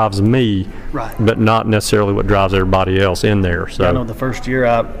what drives me, right? But not necessarily what drives everybody else in there. So I know the first year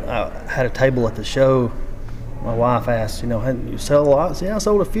I had a table at the show. My wife asked, you sell a lot? I said, yeah, I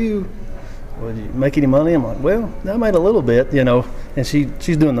sold a few. Well, did you make any money? I'm like, well, I made a little bit, and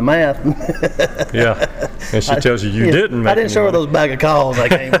she's doing the math. Yeah, and she tells you didn't make I didn't show her those bag of calls I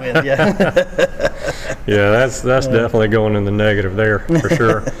came with, Yeah, that's definitely going in the negative there, for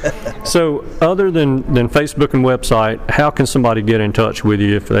sure. So other than Facebook and website, how can somebody get in touch with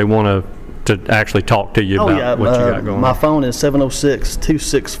you if they want to actually talk to you about what you got going on? My phone is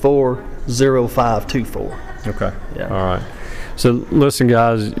 706-264-0524. Okay. Yeah. All right. So listen,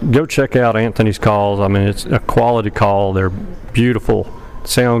 guys, go check out Anthony's calls. I mean, it's a quality call. They're beautiful,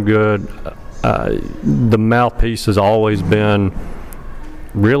 sound good. The mouthpiece has always been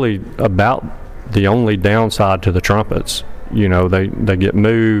really about the only downside to the trumpets. They get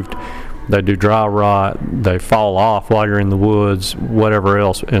moved, they do dry rot, they fall off while you're in the woods, whatever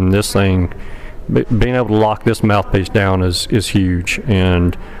else. And this thing, being able to lock this mouthpiece down is huge,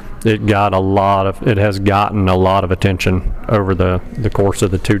 and it has gotten a lot of attention over the course of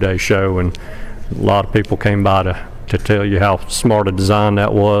the 2-day show, and a lot of people came by to tell you how smart a design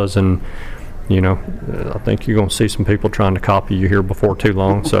that was, and I think you're going to see some people trying to copy you here before too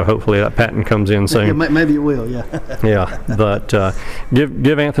long. So hopefully that patent comes in soon. Yeah, maybe it will. Yeah. Yeah, but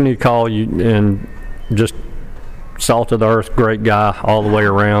give Anthony a call. And just salt of the earth, great guy all the way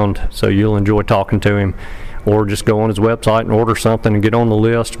around. So you'll enjoy talking to him, or just go on his website and order something and get on the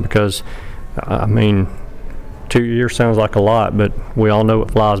list, because 2 years sounds like a lot, but we all know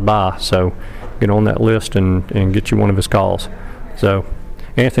it flies by. So get on that list and get you one of his calls. So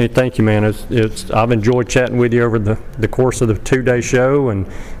Anthony, thank you, man. I've enjoyed chatting with you over the course of the 2-day show, and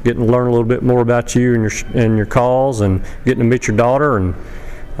getting to learn a little bit more about you and your calls, and getting to meet your daughter. And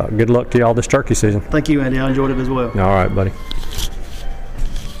good luck to y'all this turkey season. Thank you, Andy. I enjoyed it as well. All right, buddy.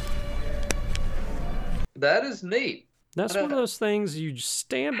 That is neat. That's one of those things you just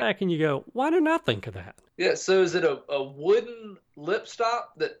stand back and you go, why didn't I think of that? Yeah, so is it a wooden lip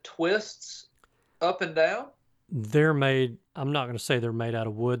stop that twists up and down? They're made, I'm not going to say they're made out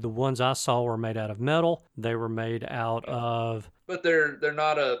of wood. The ones I saw were made out of metal. They were made out of... But they're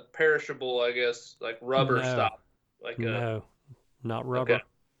not a perishable, I guess, like rubber stop. No, not rubber. Okay.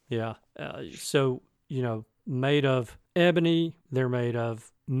 Yeah. So, made of ebony. They're made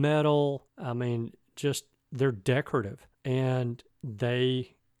of metal. They're decorative, and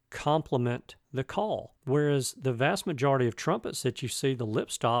they complement the call. Whereas the vast majority of trumpets that you see, the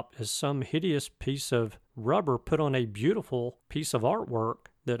lip stop is some hideous piece of rubber put on a beautiful piece of artwork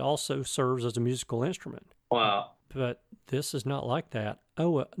that also serves as a musical instrument. Wow. But this is not like that.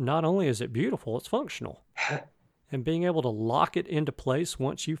 Not only is it beautiful, it's functional. And being able to lock it into place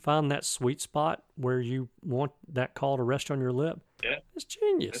once you find that sweet spot where you want that call to rest on your lip, it's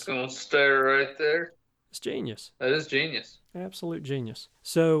genius. It's going to stay right there. It's genius. That is genius. Absolute genius.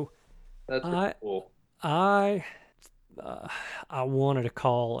 So that's really cool. I wanted a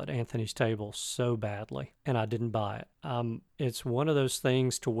call at Anthony's table so badly, and I didn't buy it. It's one of those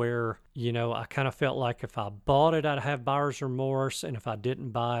things to where, I kind of felt like if I bought it, I'd have buyer's remorse, and if I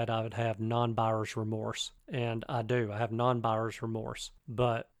didn't buy it, I would have non-buyer's remorse. And I do. I have non-buyer's remorse.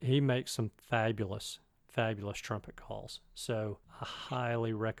 But he makes some fabulous trumpet calls. So I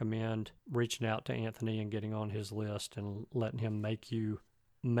highly recommend reaching out to Anthony and getting on his list and letting him make you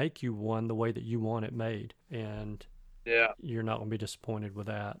one the way that you want it made. And you're not going to be disappointed with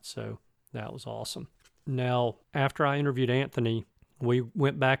that. So that was awesome. Now, after I interviewed Anthony, we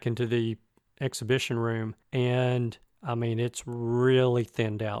went back into the exhibition room, and it's really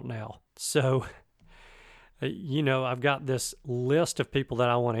thinned out now. So, I've got this list of people that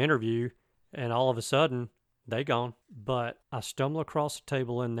I want to interview, and all of a sudden, they gone. But I stumbled across a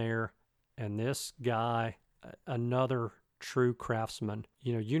table in there, and this guy, another true craftsman.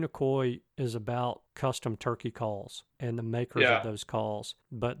 Unicoi is about custom turkey calls and the makers of those calls,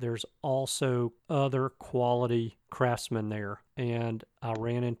 but there's also other quality craftsmen there. And I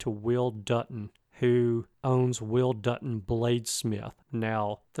ran into Will Dutton, who owns Will Dutton Bladesmith.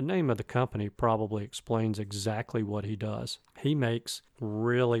 Now, the name of the company probably explains exactly what he does. He makes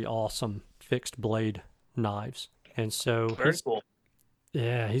really awesome fixed blade knives. And so very cool.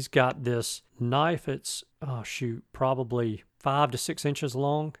 Yeah, he's got this knife. It's, probably 5 to 6 inches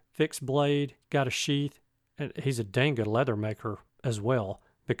long, fixed blade, got a sheath. And he's a dang good leather maker as well,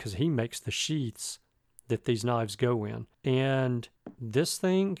 because he makes the sheaths that these knives go in. And this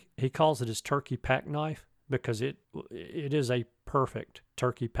thing, he calls it his turkey pack knife, because it is a perfect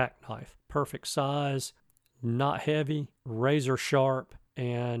turkey pack knife. Perfect size, not heavy, razor sharp,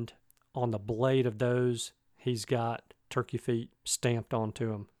 and on the blade of those, he's got turkey feet stamped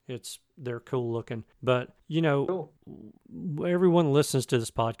onto them. They're cool looking. But, cool. Everyone listens to this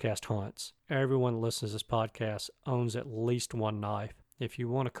podcast hunts. Everyone listens to this podcast owns at least one knife. If you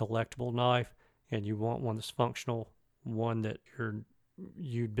want a collectible knife and you want one that's functional, one that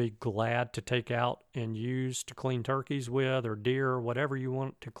you'd be glad to take out and use to clean turkeys with, or deer, or whatever you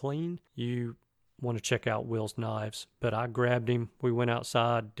want to clean, you want to check out Will's knives. But I grabbed him. We went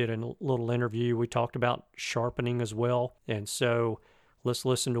outside, did a little interview. We talked about sharpening as well. And so let's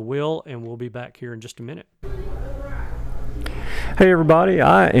listen to Will, and we'll be back here in just a minute. Hey everybody,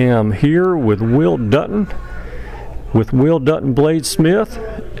 I am here with Will Dutton, with Will Dutton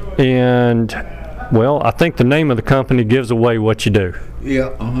Bladesmith, and well, I think the name of the company gives away what you do.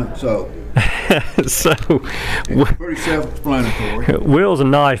 Yeah, so. So, it's pretty self-explanatory. Will's a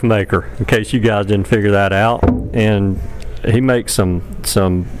knife maker, in case you guys didn't figure that out, and he makes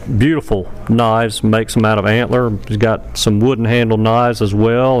some beautiful knives, makes them out of antler. He's got some wooden handle knives as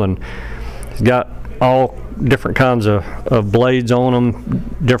well, and he's got all different kinds of blades on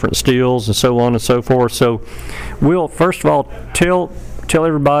them, different steels and so on and so forth. So, Will, first of all, tell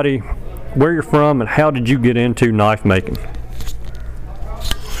everybody where you're from and how did you get into knife making?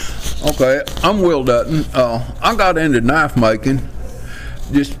 Okay, I'm Will Dutton. I got into knife making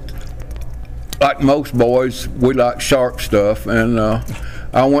just like most boys. We like sharp stuff, and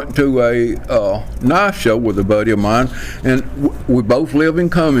I went to a knife show with a buddy of mine, and we both live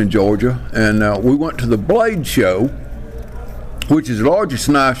in Cumming, Georgia, and we went to the Blade Show, which is the largest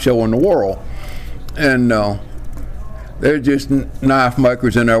knife show in the world, and they're just knife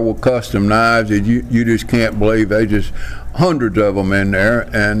makers in there with custom knives that you just can't believe. They just hundreds of them in there,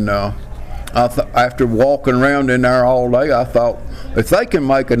 and after walking around in there all day, I thought, if they can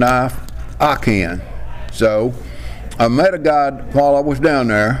make a knife, I can. So I met a guy while I was down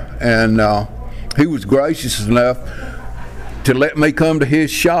there, and he was gracious enough to let me come to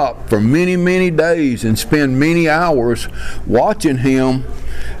his shop for many, many days and spend many hours watching him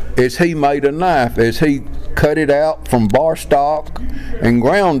as he made a knife, as he cut it out from bar stock and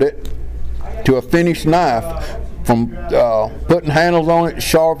ground it to a finished knife, from putting handles on it,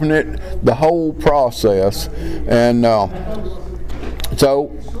 sharpening it, the whole process. And so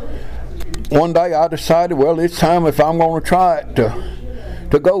one day I decided, well, it's time, if I'm going to try it,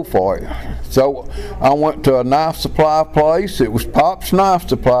 to go for it. So I went to a knife supply place. It was Pop's Knife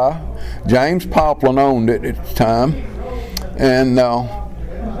Supply. James Poplin owned it at the time. And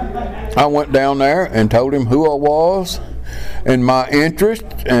I went down there and told him who I was and my interest,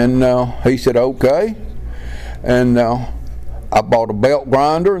 and he said okay. And I bought a belt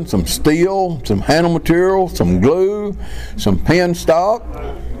grinder and some steel, some handle material, some glue, some pen stock,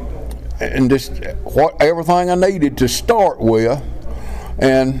 and just everything I needed to start with.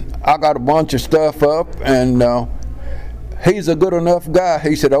 And I got a bunch of stuff up, and he's a good enough guy.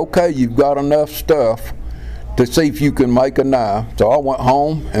 He said, okay, you've got enough stuff to see if you can make a knife. So I went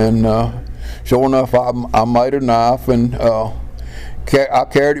home, and sure enough, I made a knife, and I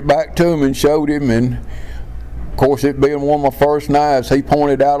carried it back to him and showed him. And of course, it being one of my first knives, he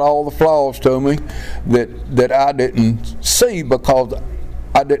pointed out all the flaws to me that I didn't see because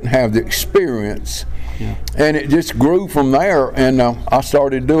I didn't have the experience. Yeah. And it just grew from there, and I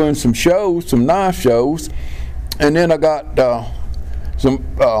started doing some shows, some knife shows, and then I got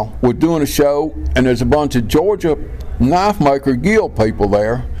we're doing a show, and there's a bunch of Georgia Knife Maker Guild people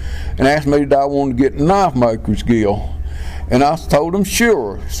there, and asked me did I want to get the Knife Makers Guild, and I told them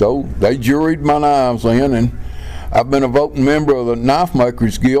sure. So they juried my knives in, and I've been a voting member of the Knife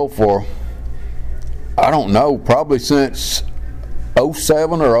Makers Guild for, I don't know, probably since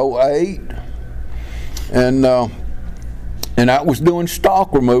 07 or 08. And I was doing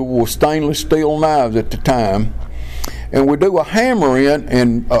stock removal with stainless steel knives at the time. And we do a hammer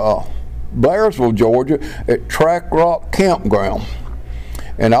in Blairsville, Georgia at Track Rock Campground.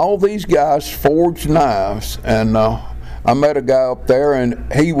 And all these guys forged knives. And I met a guy up there,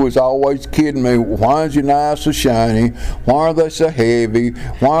 and he was always kidding me, why is your knives so shiny? Why are they so heavy?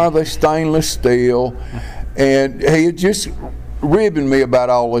 Why are they stainless steel? And he had just ribbing me about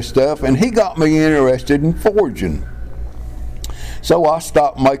all this stuff, and he got me interested in forging. So I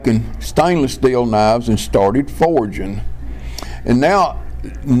stopped making stainless steel knives and started forging. And now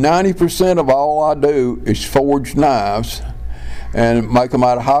 90% of all I do is forge knives and make them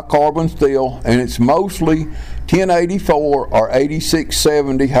out of high carbon steel, and it's mostly 1084 or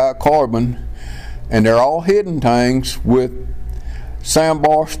 8670 high carbon, and they're all hidden tangs with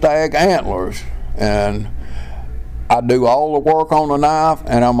sandbar stag antlers. And I do all the work on the knife,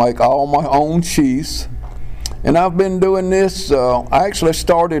 and I make all my own sheaths. And I've been doing this, I actually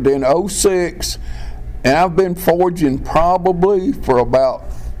started in 06, and I've been forging probably for about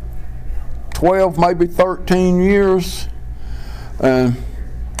 12, maybe 13 years. And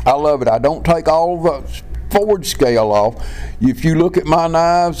I love it. I don't take all the forge scale off. If you look at my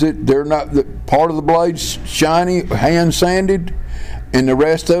knives, they're not, part of the blade's shiny, hand sanded, and the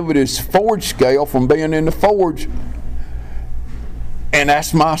rest of it is forge scale from being in the forge. And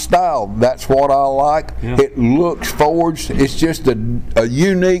that's my style. That's what I like. Yeah. It looks forged. It's just a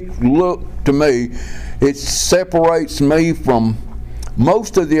unique look to me. It separates me from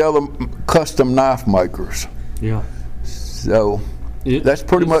most of the other custom knife makers. Yeah. So that's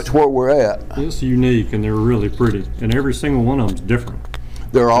pretty much where we're at. It's unique, and they're really pretty. And every single one of them's different.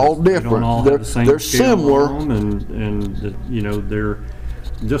 They're all different. They don't all have the same they're scale similar. On them, and you know, they're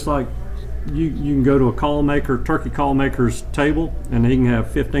just like. You can go to a turkey call maker's table, and he can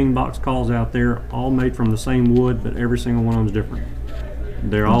have 15 box calls out there, all made from the same wood, but every single one of them is different.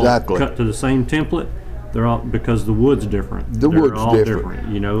 They're all cut to the same template. They're all because the wood's different. They're all different,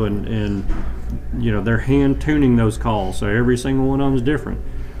 you know, and you know they're hand tuning those calls, so every single one of them is different.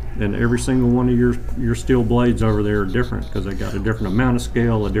 And every single one of your steel blades over there are different because they got a different amount of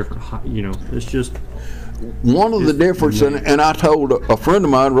scale, a different height, it's just. One of the difference, and I told a friend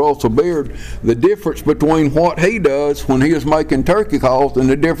of mine, Russell Beard, the difference between what he does when he is making turkey calls and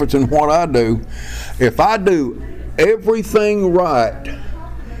the difference in what I do. If I do everything right,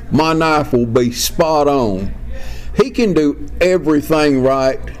 my knife will be spot on. He can do everything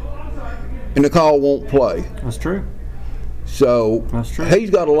right, and the call won't play. That's true. So that's true.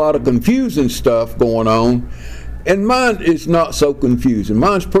 He's got a lot of confusing stuff going on. And mine is not so confusing.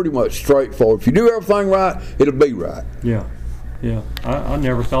 Mine's pretty much straightforward. If you do everything right, it'll be right. Yeah. I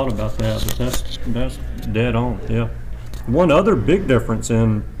never thought about that, but that's dead on. Yeah. One other big difference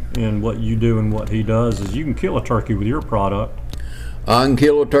in what you do and what he does is you can kill a turkey with your product. I can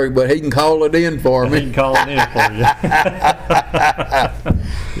kill a turkey, but he can call it in for me. He can call it in for you.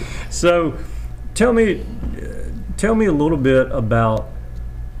 So, tell me a little bit about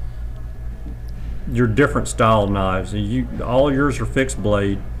your different style knives. All yours are fixed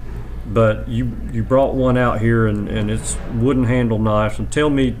blade, but you brought one out here and it's wooden handle knife. So tell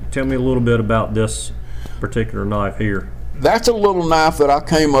me a little bit about this particular knife here. That's a little knife that I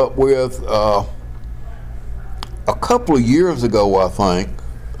came up with a couple of years ago, I think.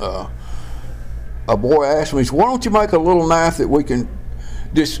 A boy asked me, why don't you make a little knife that we can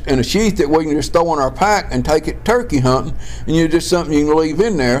just in a sheath that we can just throw in our pack and take it turkey hunting, and just something you can leave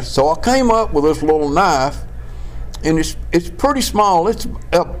in there. So I came up with this little knife, and it's pretty small. It's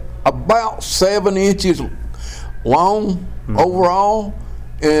about 7 inches long overall,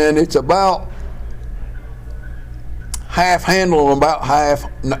 and it's about half handle and about half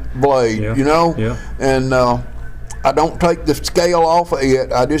blade. Yeah. And I don't take the scale off of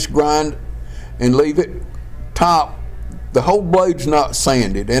it. I just grind and leave it top. The whole blade's not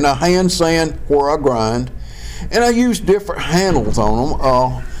sanded, and I hand sand where I grind, and I use different handles on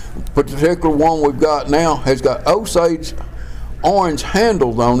them. The particular one we've got now has got Osage orange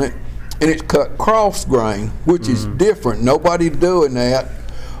handles on it, and it's cut cross grain, which is different. Nobody's doing that,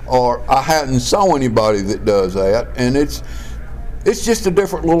 or I haven't saw anybody that does that, and it's just a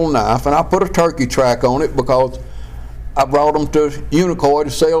different little knife. And I put a turkey track on it because I brought them to Unicoi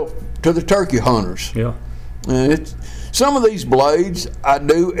to sell to the turkey hunters. Yeah. And some of these blades I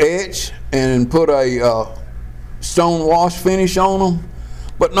do etch and put a stone wash finish on them,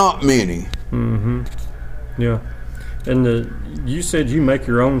 but not many. Yeah. And you said you make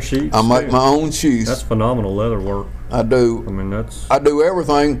your own sheets? I make my own sheets. That's phenomenal leather work. I do. I mean, I do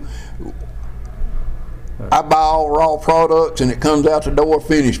everything. I buy all raw products, and it comes out the door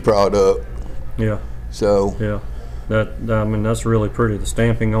finished product. Yeah. So. Yeah. That's really pretty. The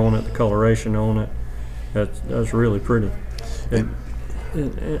stamping on it, the coloration on it. That's really pretty.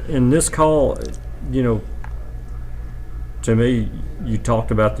 In this call, to me, you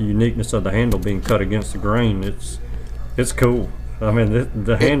talked about the uniqueness of the handle being cut against the grain. It's cool. I mean,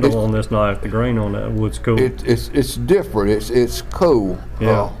 the handle on this knife, the grain on that wood's cool. It's different. It's cool.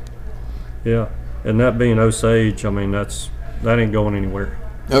 Yeah. Yeah. And that being Osage, I mean, that ain't going anywhere.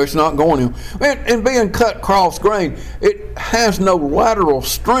 No, it's not going anywhere. And being cut cross grain, it has no lateral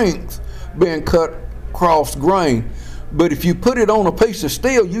strength being cut cross grain, but if you put it on a piece of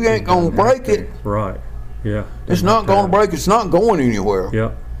steel, you ain't gonna break it. Right. Yeah. It's not gonna break. It's not going anywhere.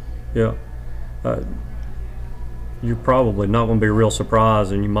 Yeah. You're probably not gonna be real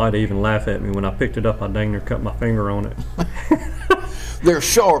surprised, and you might even laugh at me when I picked it up. I dang near cut my finger on it. They're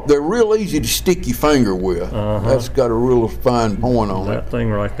sharp. They're real easy to stick your finger with. That's got a real fine point on it. That thing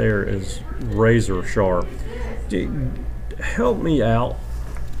right there is razor sharp. Help me out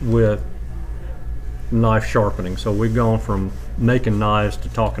with knife sharpening. So we've gone from making knives to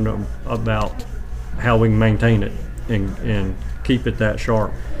talking to them about how we can maintain it and keep it that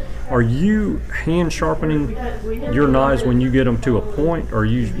sharp. Are you hand sharpening your knives when you get them to a point, or are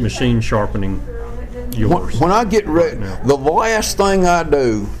you machine sharpening yours? When I get ready, the last thing I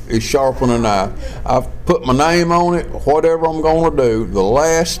do is sharpen a knife. I've put my name on it, whatever I'm going to do. The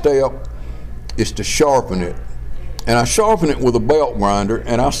last step is to sharpen it, and I sharpen it with a belt grinder,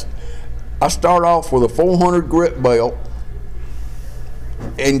 and I start off with a 400 grit belt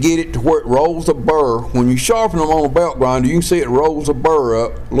and get it to where it rolls a burr. When you sharpen them on a belt grinder, you can see it rolls a burr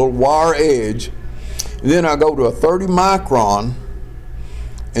up, a little wire edge. And then I go to a 30 micron,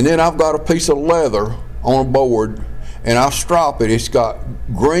 and then I've got a piece of leather on a board, and I strop it. It's got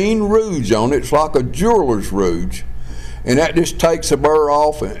green rouge on it. It's like a jeweler's rouge. And that just takes the burr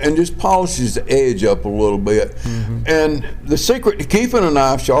off and just polishes the edge up a little bit. And the secret to keeping a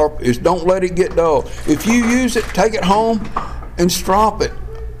knife sharp is don't let it get dull. If you use it, take it home and strop it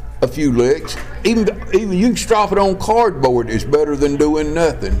a few licks, even you can strop it on cardboard. It's better than doing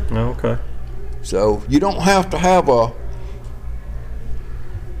nothing. Okay. So you don't have to have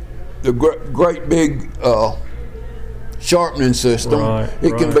the great big sharpening system. Right,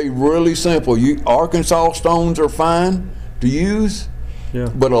 it can be really simple. Arkansas stones are fine to use. Yeah.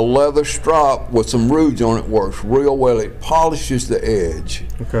 But a leather strop with some rouge on it works real well. It polishes the edge.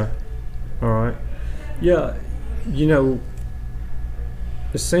 Okay. All right. Yeah,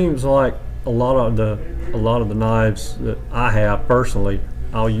 it seems like a lot of the knives that I have personally,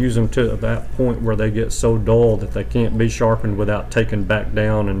 I'll use them to that point where they get so dull that they can't be sharpened without taking back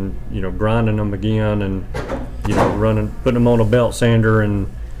down and grinding them again and putting them on a belt sander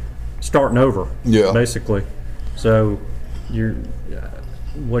and starting over. Yeah. Basically. So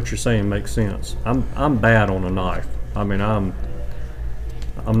what you're saying makes sense. I'm bad on a knife. I mean, I'm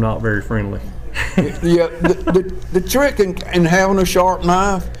not very friendly. Yeah, the trick in having a sharp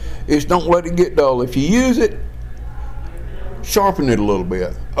knife is don't let it get dull. If you use it, sharpen it a little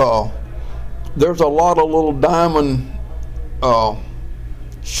bit. There's a lot of little diamond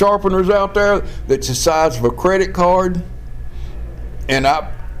sharpeners out there that's the size of a credit card, and I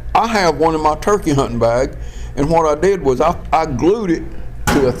have one in my turkey hunting bag, and what I did was I glued it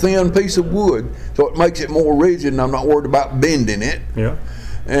to a thin piece of wood so it makes it more rigid and I'm not worried about bending it. Yeah.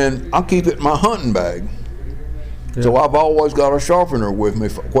 And I keep it in my hunting bag. Yeah. So I've always got a sharpener with me,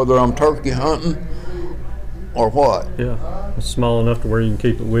 whether I'm turkey hunting or what. Yeah, it's small enough to where you can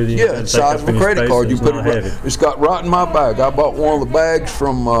keep it with you. Yeah, it's the size of a credit card. You put it. It's got right in my bag. I bought one of the bags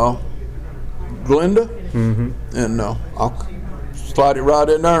from Glenda, and I'll slide it right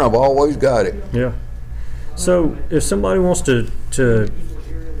in there, and I've always got it. Yeah. So if somebody wants to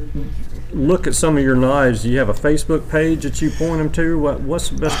look at some of your knives, do you have a Facebook page that you point them to? What's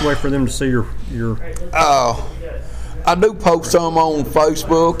the best way for them to see your I do post some on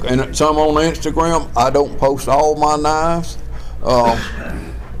Facebook and some on Instagram. I don't post all my knives.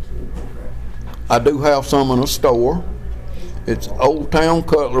 I do have some in a store. It's Old Town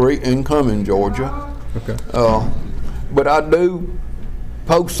Cutlery in Cumming, Georgia. Okay. But I do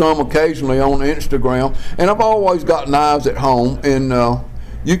post some occasionally on Instagram, and I've always got knives at home, and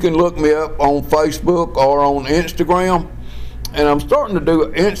you can look me up on Facebook or on Instagram, and I'm starting to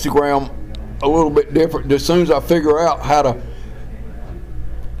do Instagram a little bit different as soon as I figure out how to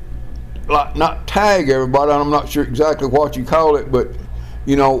not tag everybody. I'm not sure exactly what you call it, but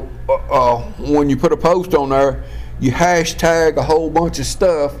when you put a post on there, you hashtag a whole bunch of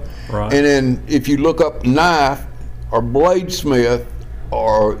stuff, right. And then if you look up knife or bladesmith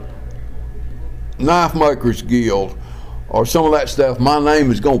or Knife Makers Guild or some of that stuff, my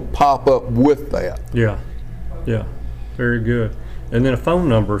name is going to pop up with that. Yeah, very good. And then a phone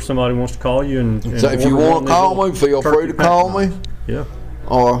number, if somebody wants to call you and so if you want to call me, feel free to call me. Yeah.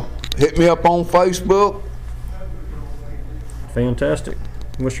 Or hit me up on Facebook. Fantastic.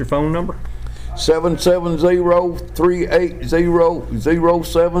 What's your phone number?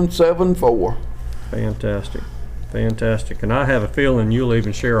 770-380-0774. Fantastic. And I have a feeling you'll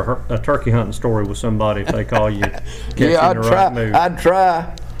even share a turkey hunting story with somebody if they call you. Yeah, I'd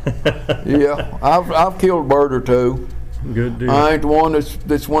try. Yeah, I've killed a bird or two. Good deal. I ain't the one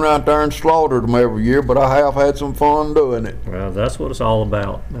that's went out there and slaughtered them every year, but I have had some fun doing it. Well, that's what it's all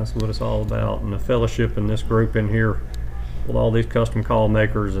about. And the fellowship in this group in here with all these custom call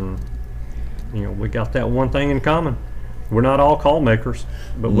makers, and we got that one thing in common. We're not all call makers,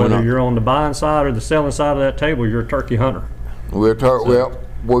 but whether you're on the buying side or the selling side of that table, you're a turkey hunter. Well,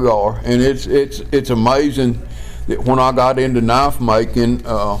 we are, and it's amazing that when I got into knife making,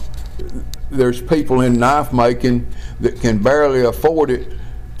 there's people in knife making that can barely afford it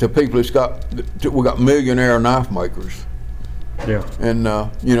to people we got millionaire knife makers. Yeah. And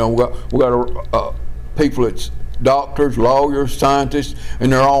we got people that's doctors, lawyers, scientists,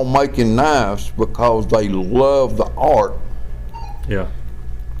 and they're all making knives because they love the art. Yeah.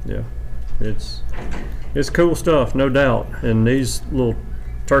 It's cool stuff, no doubt. And these little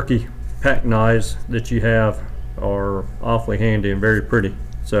turkey pack knives that you have are awfully handy and very pretty.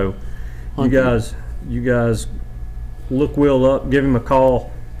 So you guys look Will up, give him a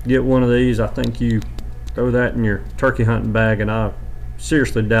call, get one of these. I think you throw that in your turkey hunting bag, and I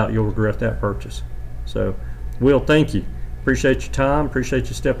seriously doubt you'll regret that purchase. So Will, thank you. Appreciate your time. Appreciate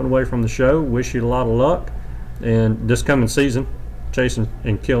you stepping away from the show. Wish you a lot of luck. And this coming season, chasing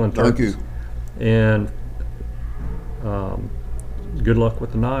and killing turkeys. Thank you. And good luck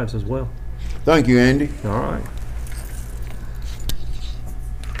with the knives as well. Thank you, Andy. All right.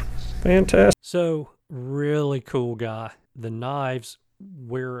 Fantastic. So, really cool guy. The knives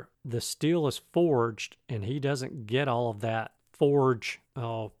where the steel is forged, and he doesn't get all of that forge.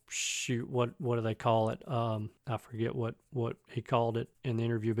 Oh shoot, what do they call it? I forget what he called it in the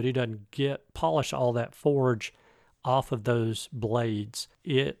interview, but he doesn't polish all that forge off of those blades.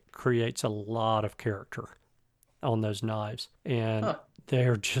 It creates a lot of character on those knives, and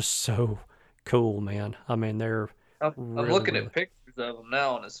they're just so cool, man. I mean, they're I'm looking at pictures of them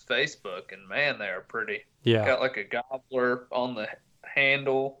now on his Facebook, and man, they are pretty. Yeah. Got like a gobbler on the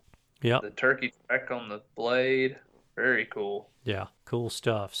handle. Yeah. The turkey track on the blade. Very cool. Yeah, cool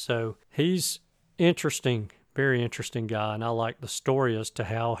stuff. So he's interesting, very interesting guy, and I like the story as to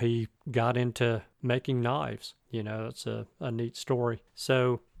how he got into making knives. You know, it's a neat story.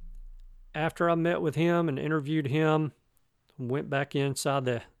 So after I met with him and interviewed him, went back inside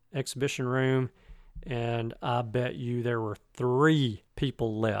the exhibition room, and I bet you there were 3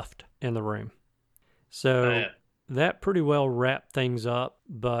 people left in the room. So that pretty well wrapped things up,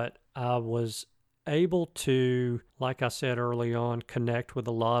 but I was able to, like I said early on, connect with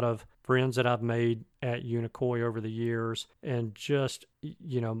a lot of friends that I've made at Unicoi over the years. And just,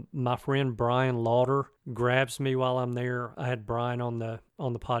 you know, my friend Brian Lauder grabs me while I'm there. I had Brian on the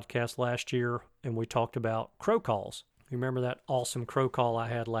podcast last year, and we talked about crow calls. You remember that awesome crow call I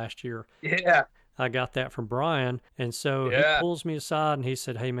had last year? Yeah. I got that from Brian. And so he pulls me aside and he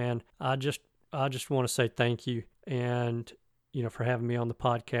said, "Hey man, I just want to say thank you. And you know, for having me on the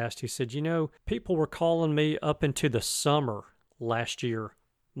podcast." He said, "You know, people were calling me up into the summer last year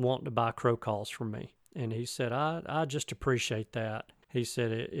wanting to buy crow calls from me." And he said, I just appreciate that. He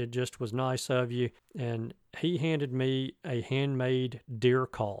said, it just was nice of you. And he handed me a handmade deer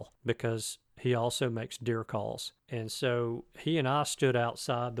call because he also makes deer calls. And so he and I stood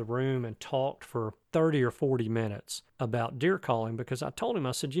outside the room and talked for 30 or 40 minutes about deer calling, because I told him,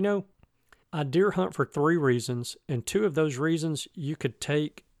 I said, you know, I deer hunt for 3 reasons, and 2 of those reasons you could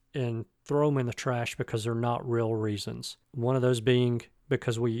take and throw them in the trash because they're not real reasons. One of those being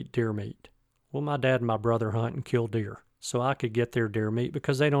because we eat deer meat. Well, my dad and my brother hunt and kill deer, so I could get their deer meat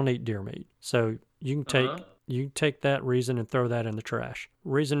because they don't eat deer meat. So you can take that reason and throw that in the trash.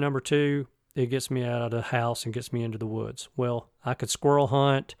 Reason number 2, it gets me out of the house and gets me into the woods. Well, I could squirrel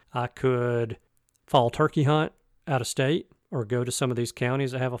hunt, I could fall turkey hunt out of state, or go to some of these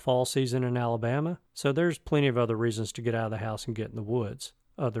counties that have a fall season in Alabama. So there's plenty of other reasons to get out of the house and get in the woods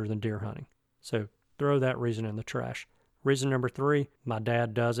other than deer hunting. So throw that reason in the trash. Reason number 3, my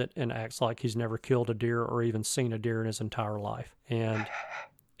dad does it and acts like he's never killed a deer or even seen a deer in his entire life. And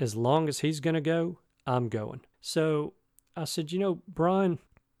as long as he's going to go, I'm going. So I said, you know, Brian,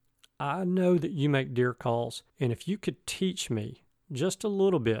 I know that you make deer calls, and if you could teach me just a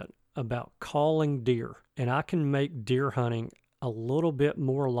little bit about calling deer, and I can make deer hunting a little bit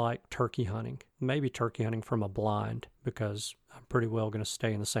more like turkey hunting, maybe turkey hunting from a blind, because I'm pretty well going to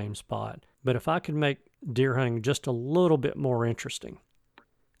stay in the same spot. But if I could make deer hunting just a little bit more interesting,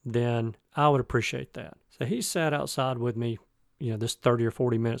 then I would appreciate that. So he sat outside with me, you know, this 30 or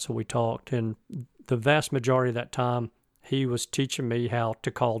 40 minutes that we talked, and the vast majority of that time he was teaching me how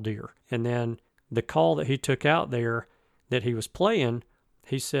to call deer. And then the call that he took out there that he was playing,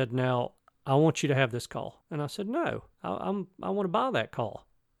 he said, "Now, I want you to have this call." And I said, "No, I want to buy that call."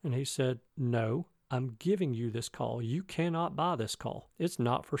 And he said, "No, I'm giving you this call. You cannot buy this call. It's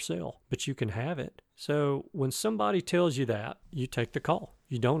not for sale, but you can have it." So when somebody tells you that, you take the call.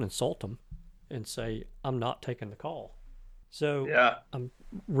 You don't insult them and say, "I'm not taking the call." So I'm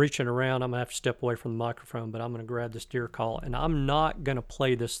reaching around. I'm going to have to step away from the microphone, but I'm going to grab this deer call. And I'm not going to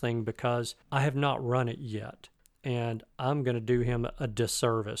play this thing because I have not run it yet. And I'm going to do him a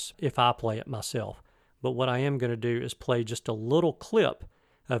disservice if I play it myself. But what I am going to do is play just a little clip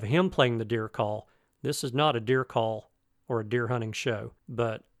of him playing the deer call. This is not a deer call or a deer hunting show,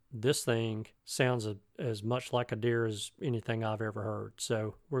 but this thing sounds as much like a deer as anything I've ever heard.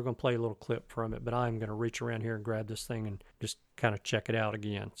 So we're going to play a little clip from it, but I'm going to reach around here and grab this thing and just kind of check it out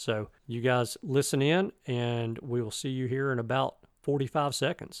again. So you guys listen in, and we will see you here in about 45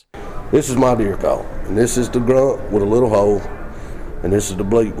 seconds. This is my deer call, and this is the grunt with a little hole, and this is the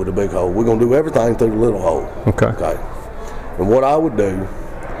bleat with a big hole. We're going to do everything through the little hole. Okay. And what I would do,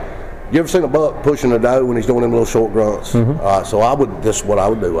 you ever seen a buck pushing a doe when he's doing them little short grunts? Mm-hmm. All right, so this is what I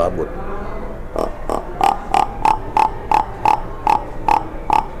would do. I would.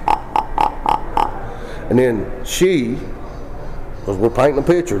 And then she, because we're painting a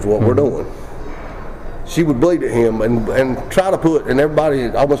picture is what we're doing, she would bleat at him and try to put, and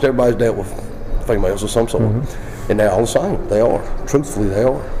almost everybody's dealt with females of some sort, and they're all the same. They are. Truthfully, they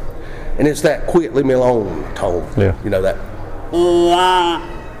are. And it's that quit, leave me alone tone. Yeah. You know, that. All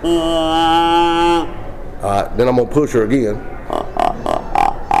right, then I'm going to push her again.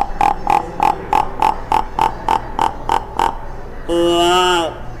 And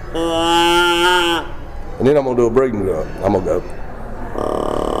And then I'm going to do a breeding grunt. I'm going to go.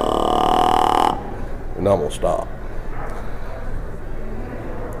 And I'm going to stop.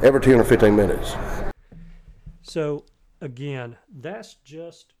 Every 10 or 15 minutes. So, again, that's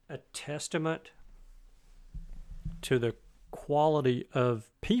just a testament to the quality of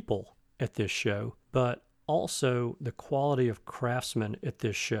people at this show, but also the quality of craftsmen at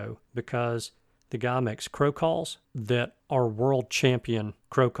this show, because the guy makes crow calls that are world champion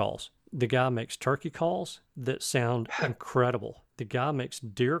crow calls. The guy makes turkey calls that sound incredible. The guy makes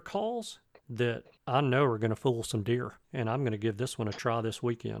deer calls that I know are going to fool some deer, and I'm going to give this one a try this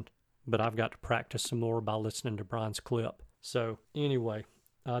weekend. But I've got to practice some more by listening to Brian's clip. So anyway,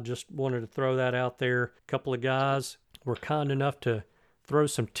 I just wanted to throw that out there. A couple of guys were kind enough to throw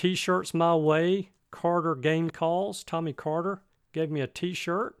some T-shirts my way. Carter Game Calls, Tommy Carter, gave me a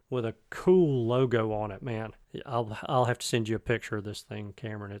T-shirt with a cool logo on it, man. I'll have to send you a picture of this thing,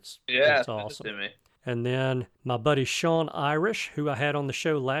 Cameron. It's awesome. To me. And then my buddy Sean Irish, who I had on the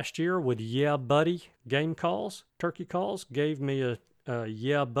show last year with Yeah Buddy Game Calls, Turkey Calls, gave me a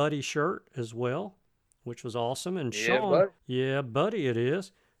Yeah Buddy shirt as well, which was awesome. And Yeah, Sean, buddy. Yeah Buddy it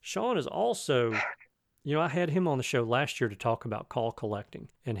is. Sean is also, you know, I had him on the show last year to talk about call collecting,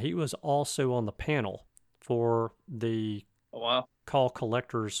 and he was also on the panel for the Call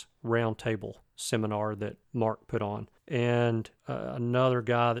Collectors Roundtable seminar that Mark put on. And another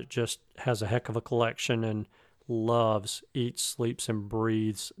guy that just has a heck of a collection and loves, eats, sleeps, and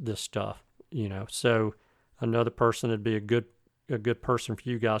breathes this stuff, you know. So another person that'd be a good person for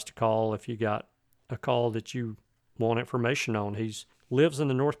you guys to call if you got a call that you want information on. He's lives in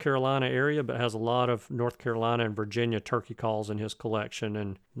the North Carolina area, but has a lot of North Carolina and Virginia turkey calls in his collection,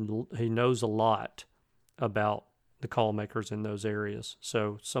 and he knows a lot about the call makers in those areas.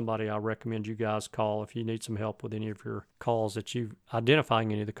 So somebody I recommend you guys call if you need some help with any of your calls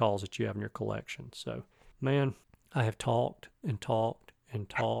identifying any of the calls that you have in your collection. So, man, I have talked and talked and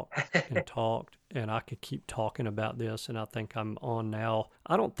talked and talked, and I could keep talking about this, and I think I'm on now.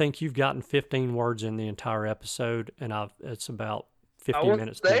 I don't think you've gotten 15 words in the entire episode, and it's about 50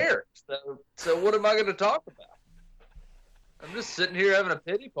 minutes there. So what am I going to talk about? I'm just sitting here having a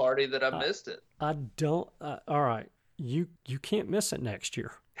pity party that I missed it. I don't. All right, you can't miss it next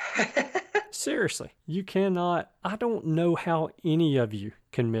year. Seriously, you cannot. I don't know how any of you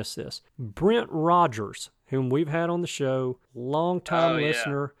can miss this. Brent Rogers, whom we've had on the show, longtime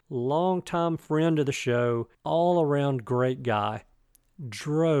listener, longtime friend of the show, all around great guy,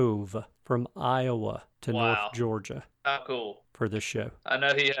 drove from Iowa to North Georgia. How cool. For this show. I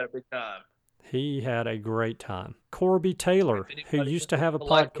know he had a big time. He had a great time. Corby Taylor, who used to have a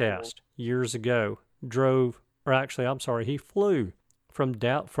podcast years ago, he flew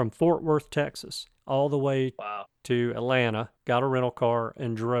from Fort Worth, Texas, all the way to Atlanta, got a rental car,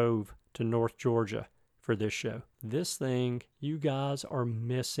 and drove to North Georgia for this show. This thing, you guys are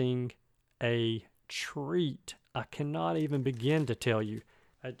missing a treat. I cannot even begin to tell you.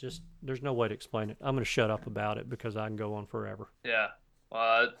 There's no way to explain it. I'm going to shut up about it because I can go on forever. Yeah.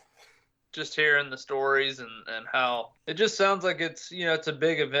 Well, just hearing the stories and how it just sounds like it's a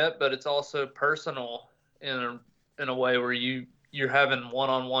big event, but it's also personal in a way where you're having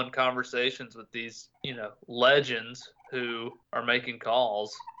one-on-one conversations with these legends who are making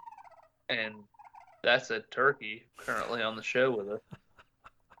calls, and that's a turkey currently on the show with us.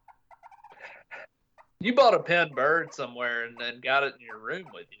 You bought a pinned bird somewhere and then got it in your room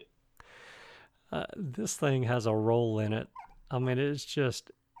with you. This thing has a roll in it. I mean, it's just.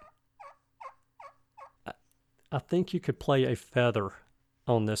 I think you could play a feather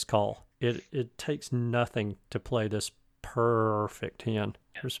on this call. It takes nothing to play this perfect hen.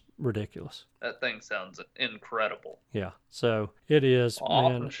 It's ridiculous. That thing sounds incredible. Yeah. So it is.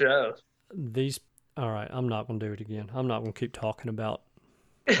 Awesome man, show. All right. I'm not going to do it again. I'm not going to keep talking about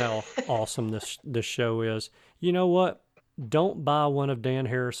how awesome this show is. You know what? Don't buy one of Dan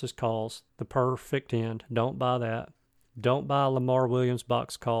Harris's calls, the perfect end. Don't buy that. Don't buy a Lamar Williams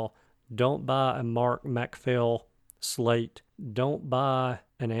box call. Don't buy a Mark MacPhail slate. Don't buy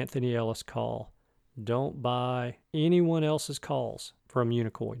an Anthony Ellis call. Don't buy anyone else's calls from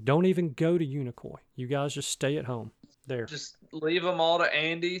Unicoi. Don't even go to Unicoi. You guys just stay at home. There. Just leave them all to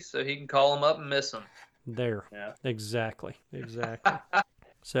Andy so he can call them up and miss them. There. Yeah. Exactly.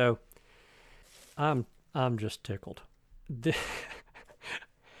 So, I'm just tickled.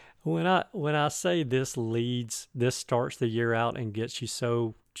 When I say this starts the year out and gets you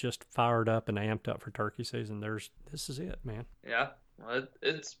so just fired up and amped up for turkey season, this is it, man. Yeah. Well,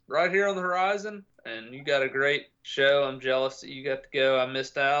 it's right here on the horizon, and you got a great show. I'm jealous that you got to go. I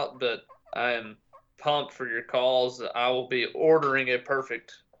missed out, but I am pumped for your calls. I will be ordering a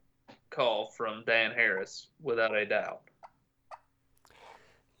perfect call from Dan Harris, without a doubt.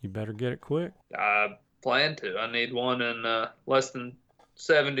 You better get it quick. I plan to. I need one in less than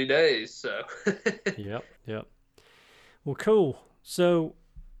 70 days. So. Yep. Well, cool. So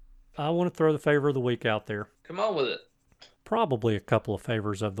I want to throw the favor of the week out there. Come on with it. Probably a couple of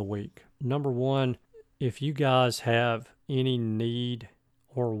favors of the week. Number one, if you guys have any need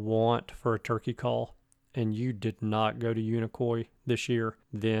or want for a turkey call and you did not go to Unicoi this year,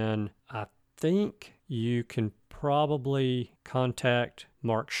 then I think you can probably contact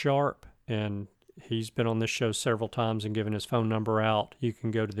Mark Sharp, and he's been on this show several times and given his phone number out. You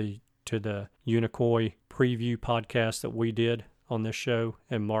can go to the Unicoi preview podcast that we did on this show,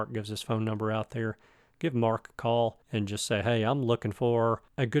 and Mark gives his phone number out there. Give Mark a call and just say, hey, I'm looking for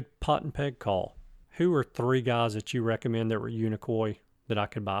a good pot and peg call. Who are 3 guys that you recommend that were Unicoi that I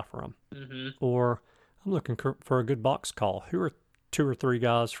could buy from? Mm-hmm. Or I'm looking for a good box call. Who are 2 or 3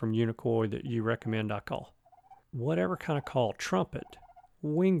 guys from Unicoi that you recommend I call? Whatever kind of call, trumpet,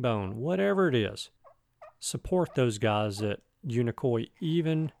 wingbone, whatever it is, support those guys at Unicoi,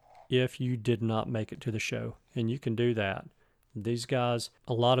 even if you did not make it to the show. And you can do that. These guys,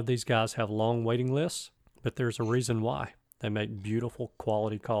 a lot of these guys have long waiting lists, but there's a reason why. They make beautiful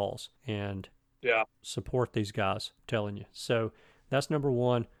quality calls, and support these guys, I'm telling you. So that's number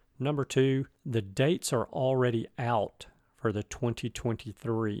one. Number two, the dates are already out for the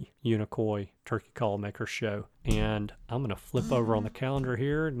 2023 Unicoi Turkey Call Maker Show. And I'm going to flip over on the calendar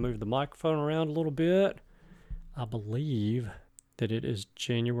here and move the microphone around a little bit. I believe that it is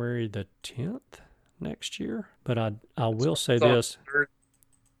January the 10th next year. But I will say this.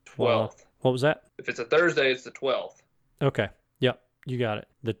 12th. What was that? If it's a Thursday, it's the 12th. Okay. Yep. You got it.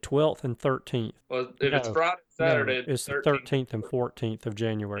 The 12th and 13th. Well, if it's Friday, Saturday, it's the 13th and 14th of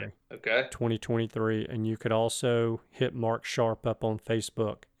January. Okay. 2023. And you could also hit Mark Sharp up on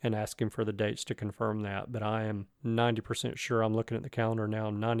Facebook and ask him for the dates to confirm that. But I am 90% sure, I'm looking at the calendar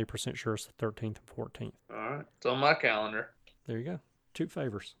now, 90% sure it's the 13th and 14th. All right. It's on my calendar. There you go. 2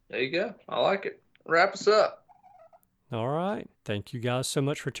 favors. There you go. I like it. Wrap us up. All right. Thank you guys so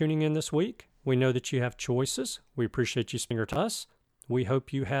much for tuning in this week. We know that you have choices. We appreciate you spending to us. We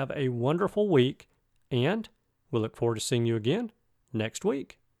hope you have a wonderful week, and we'll look forward to seeing you again next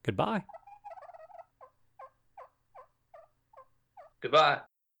week. Goodbye. Goodbye.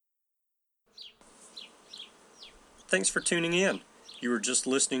 Thanks for tuning in. You were just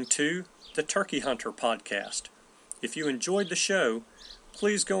listening to the Turkey Hunter podcast. If you enjoyed the show,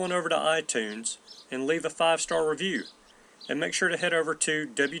 please go on over to iTunes and leave a 5-star review. And make sure to head over to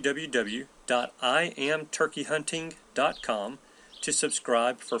www.iamturkeyhunting.com to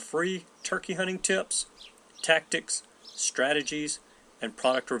subscribe for free turkey hunting tips, tactics, strategies, and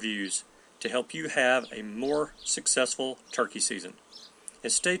product reviews to help you have a more successful turkey season.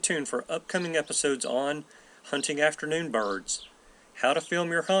 And stay tuned for upcoming episodes on hunting afternoon birds, how to film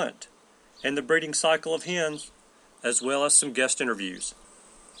your hunt, and the breeding cycle of hens, as well as some guest interviews.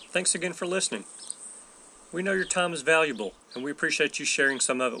 Thanks again for listening. We know your time is valuable, and we appreciate you sharing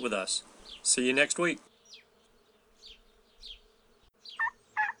some of it with us. See you next week.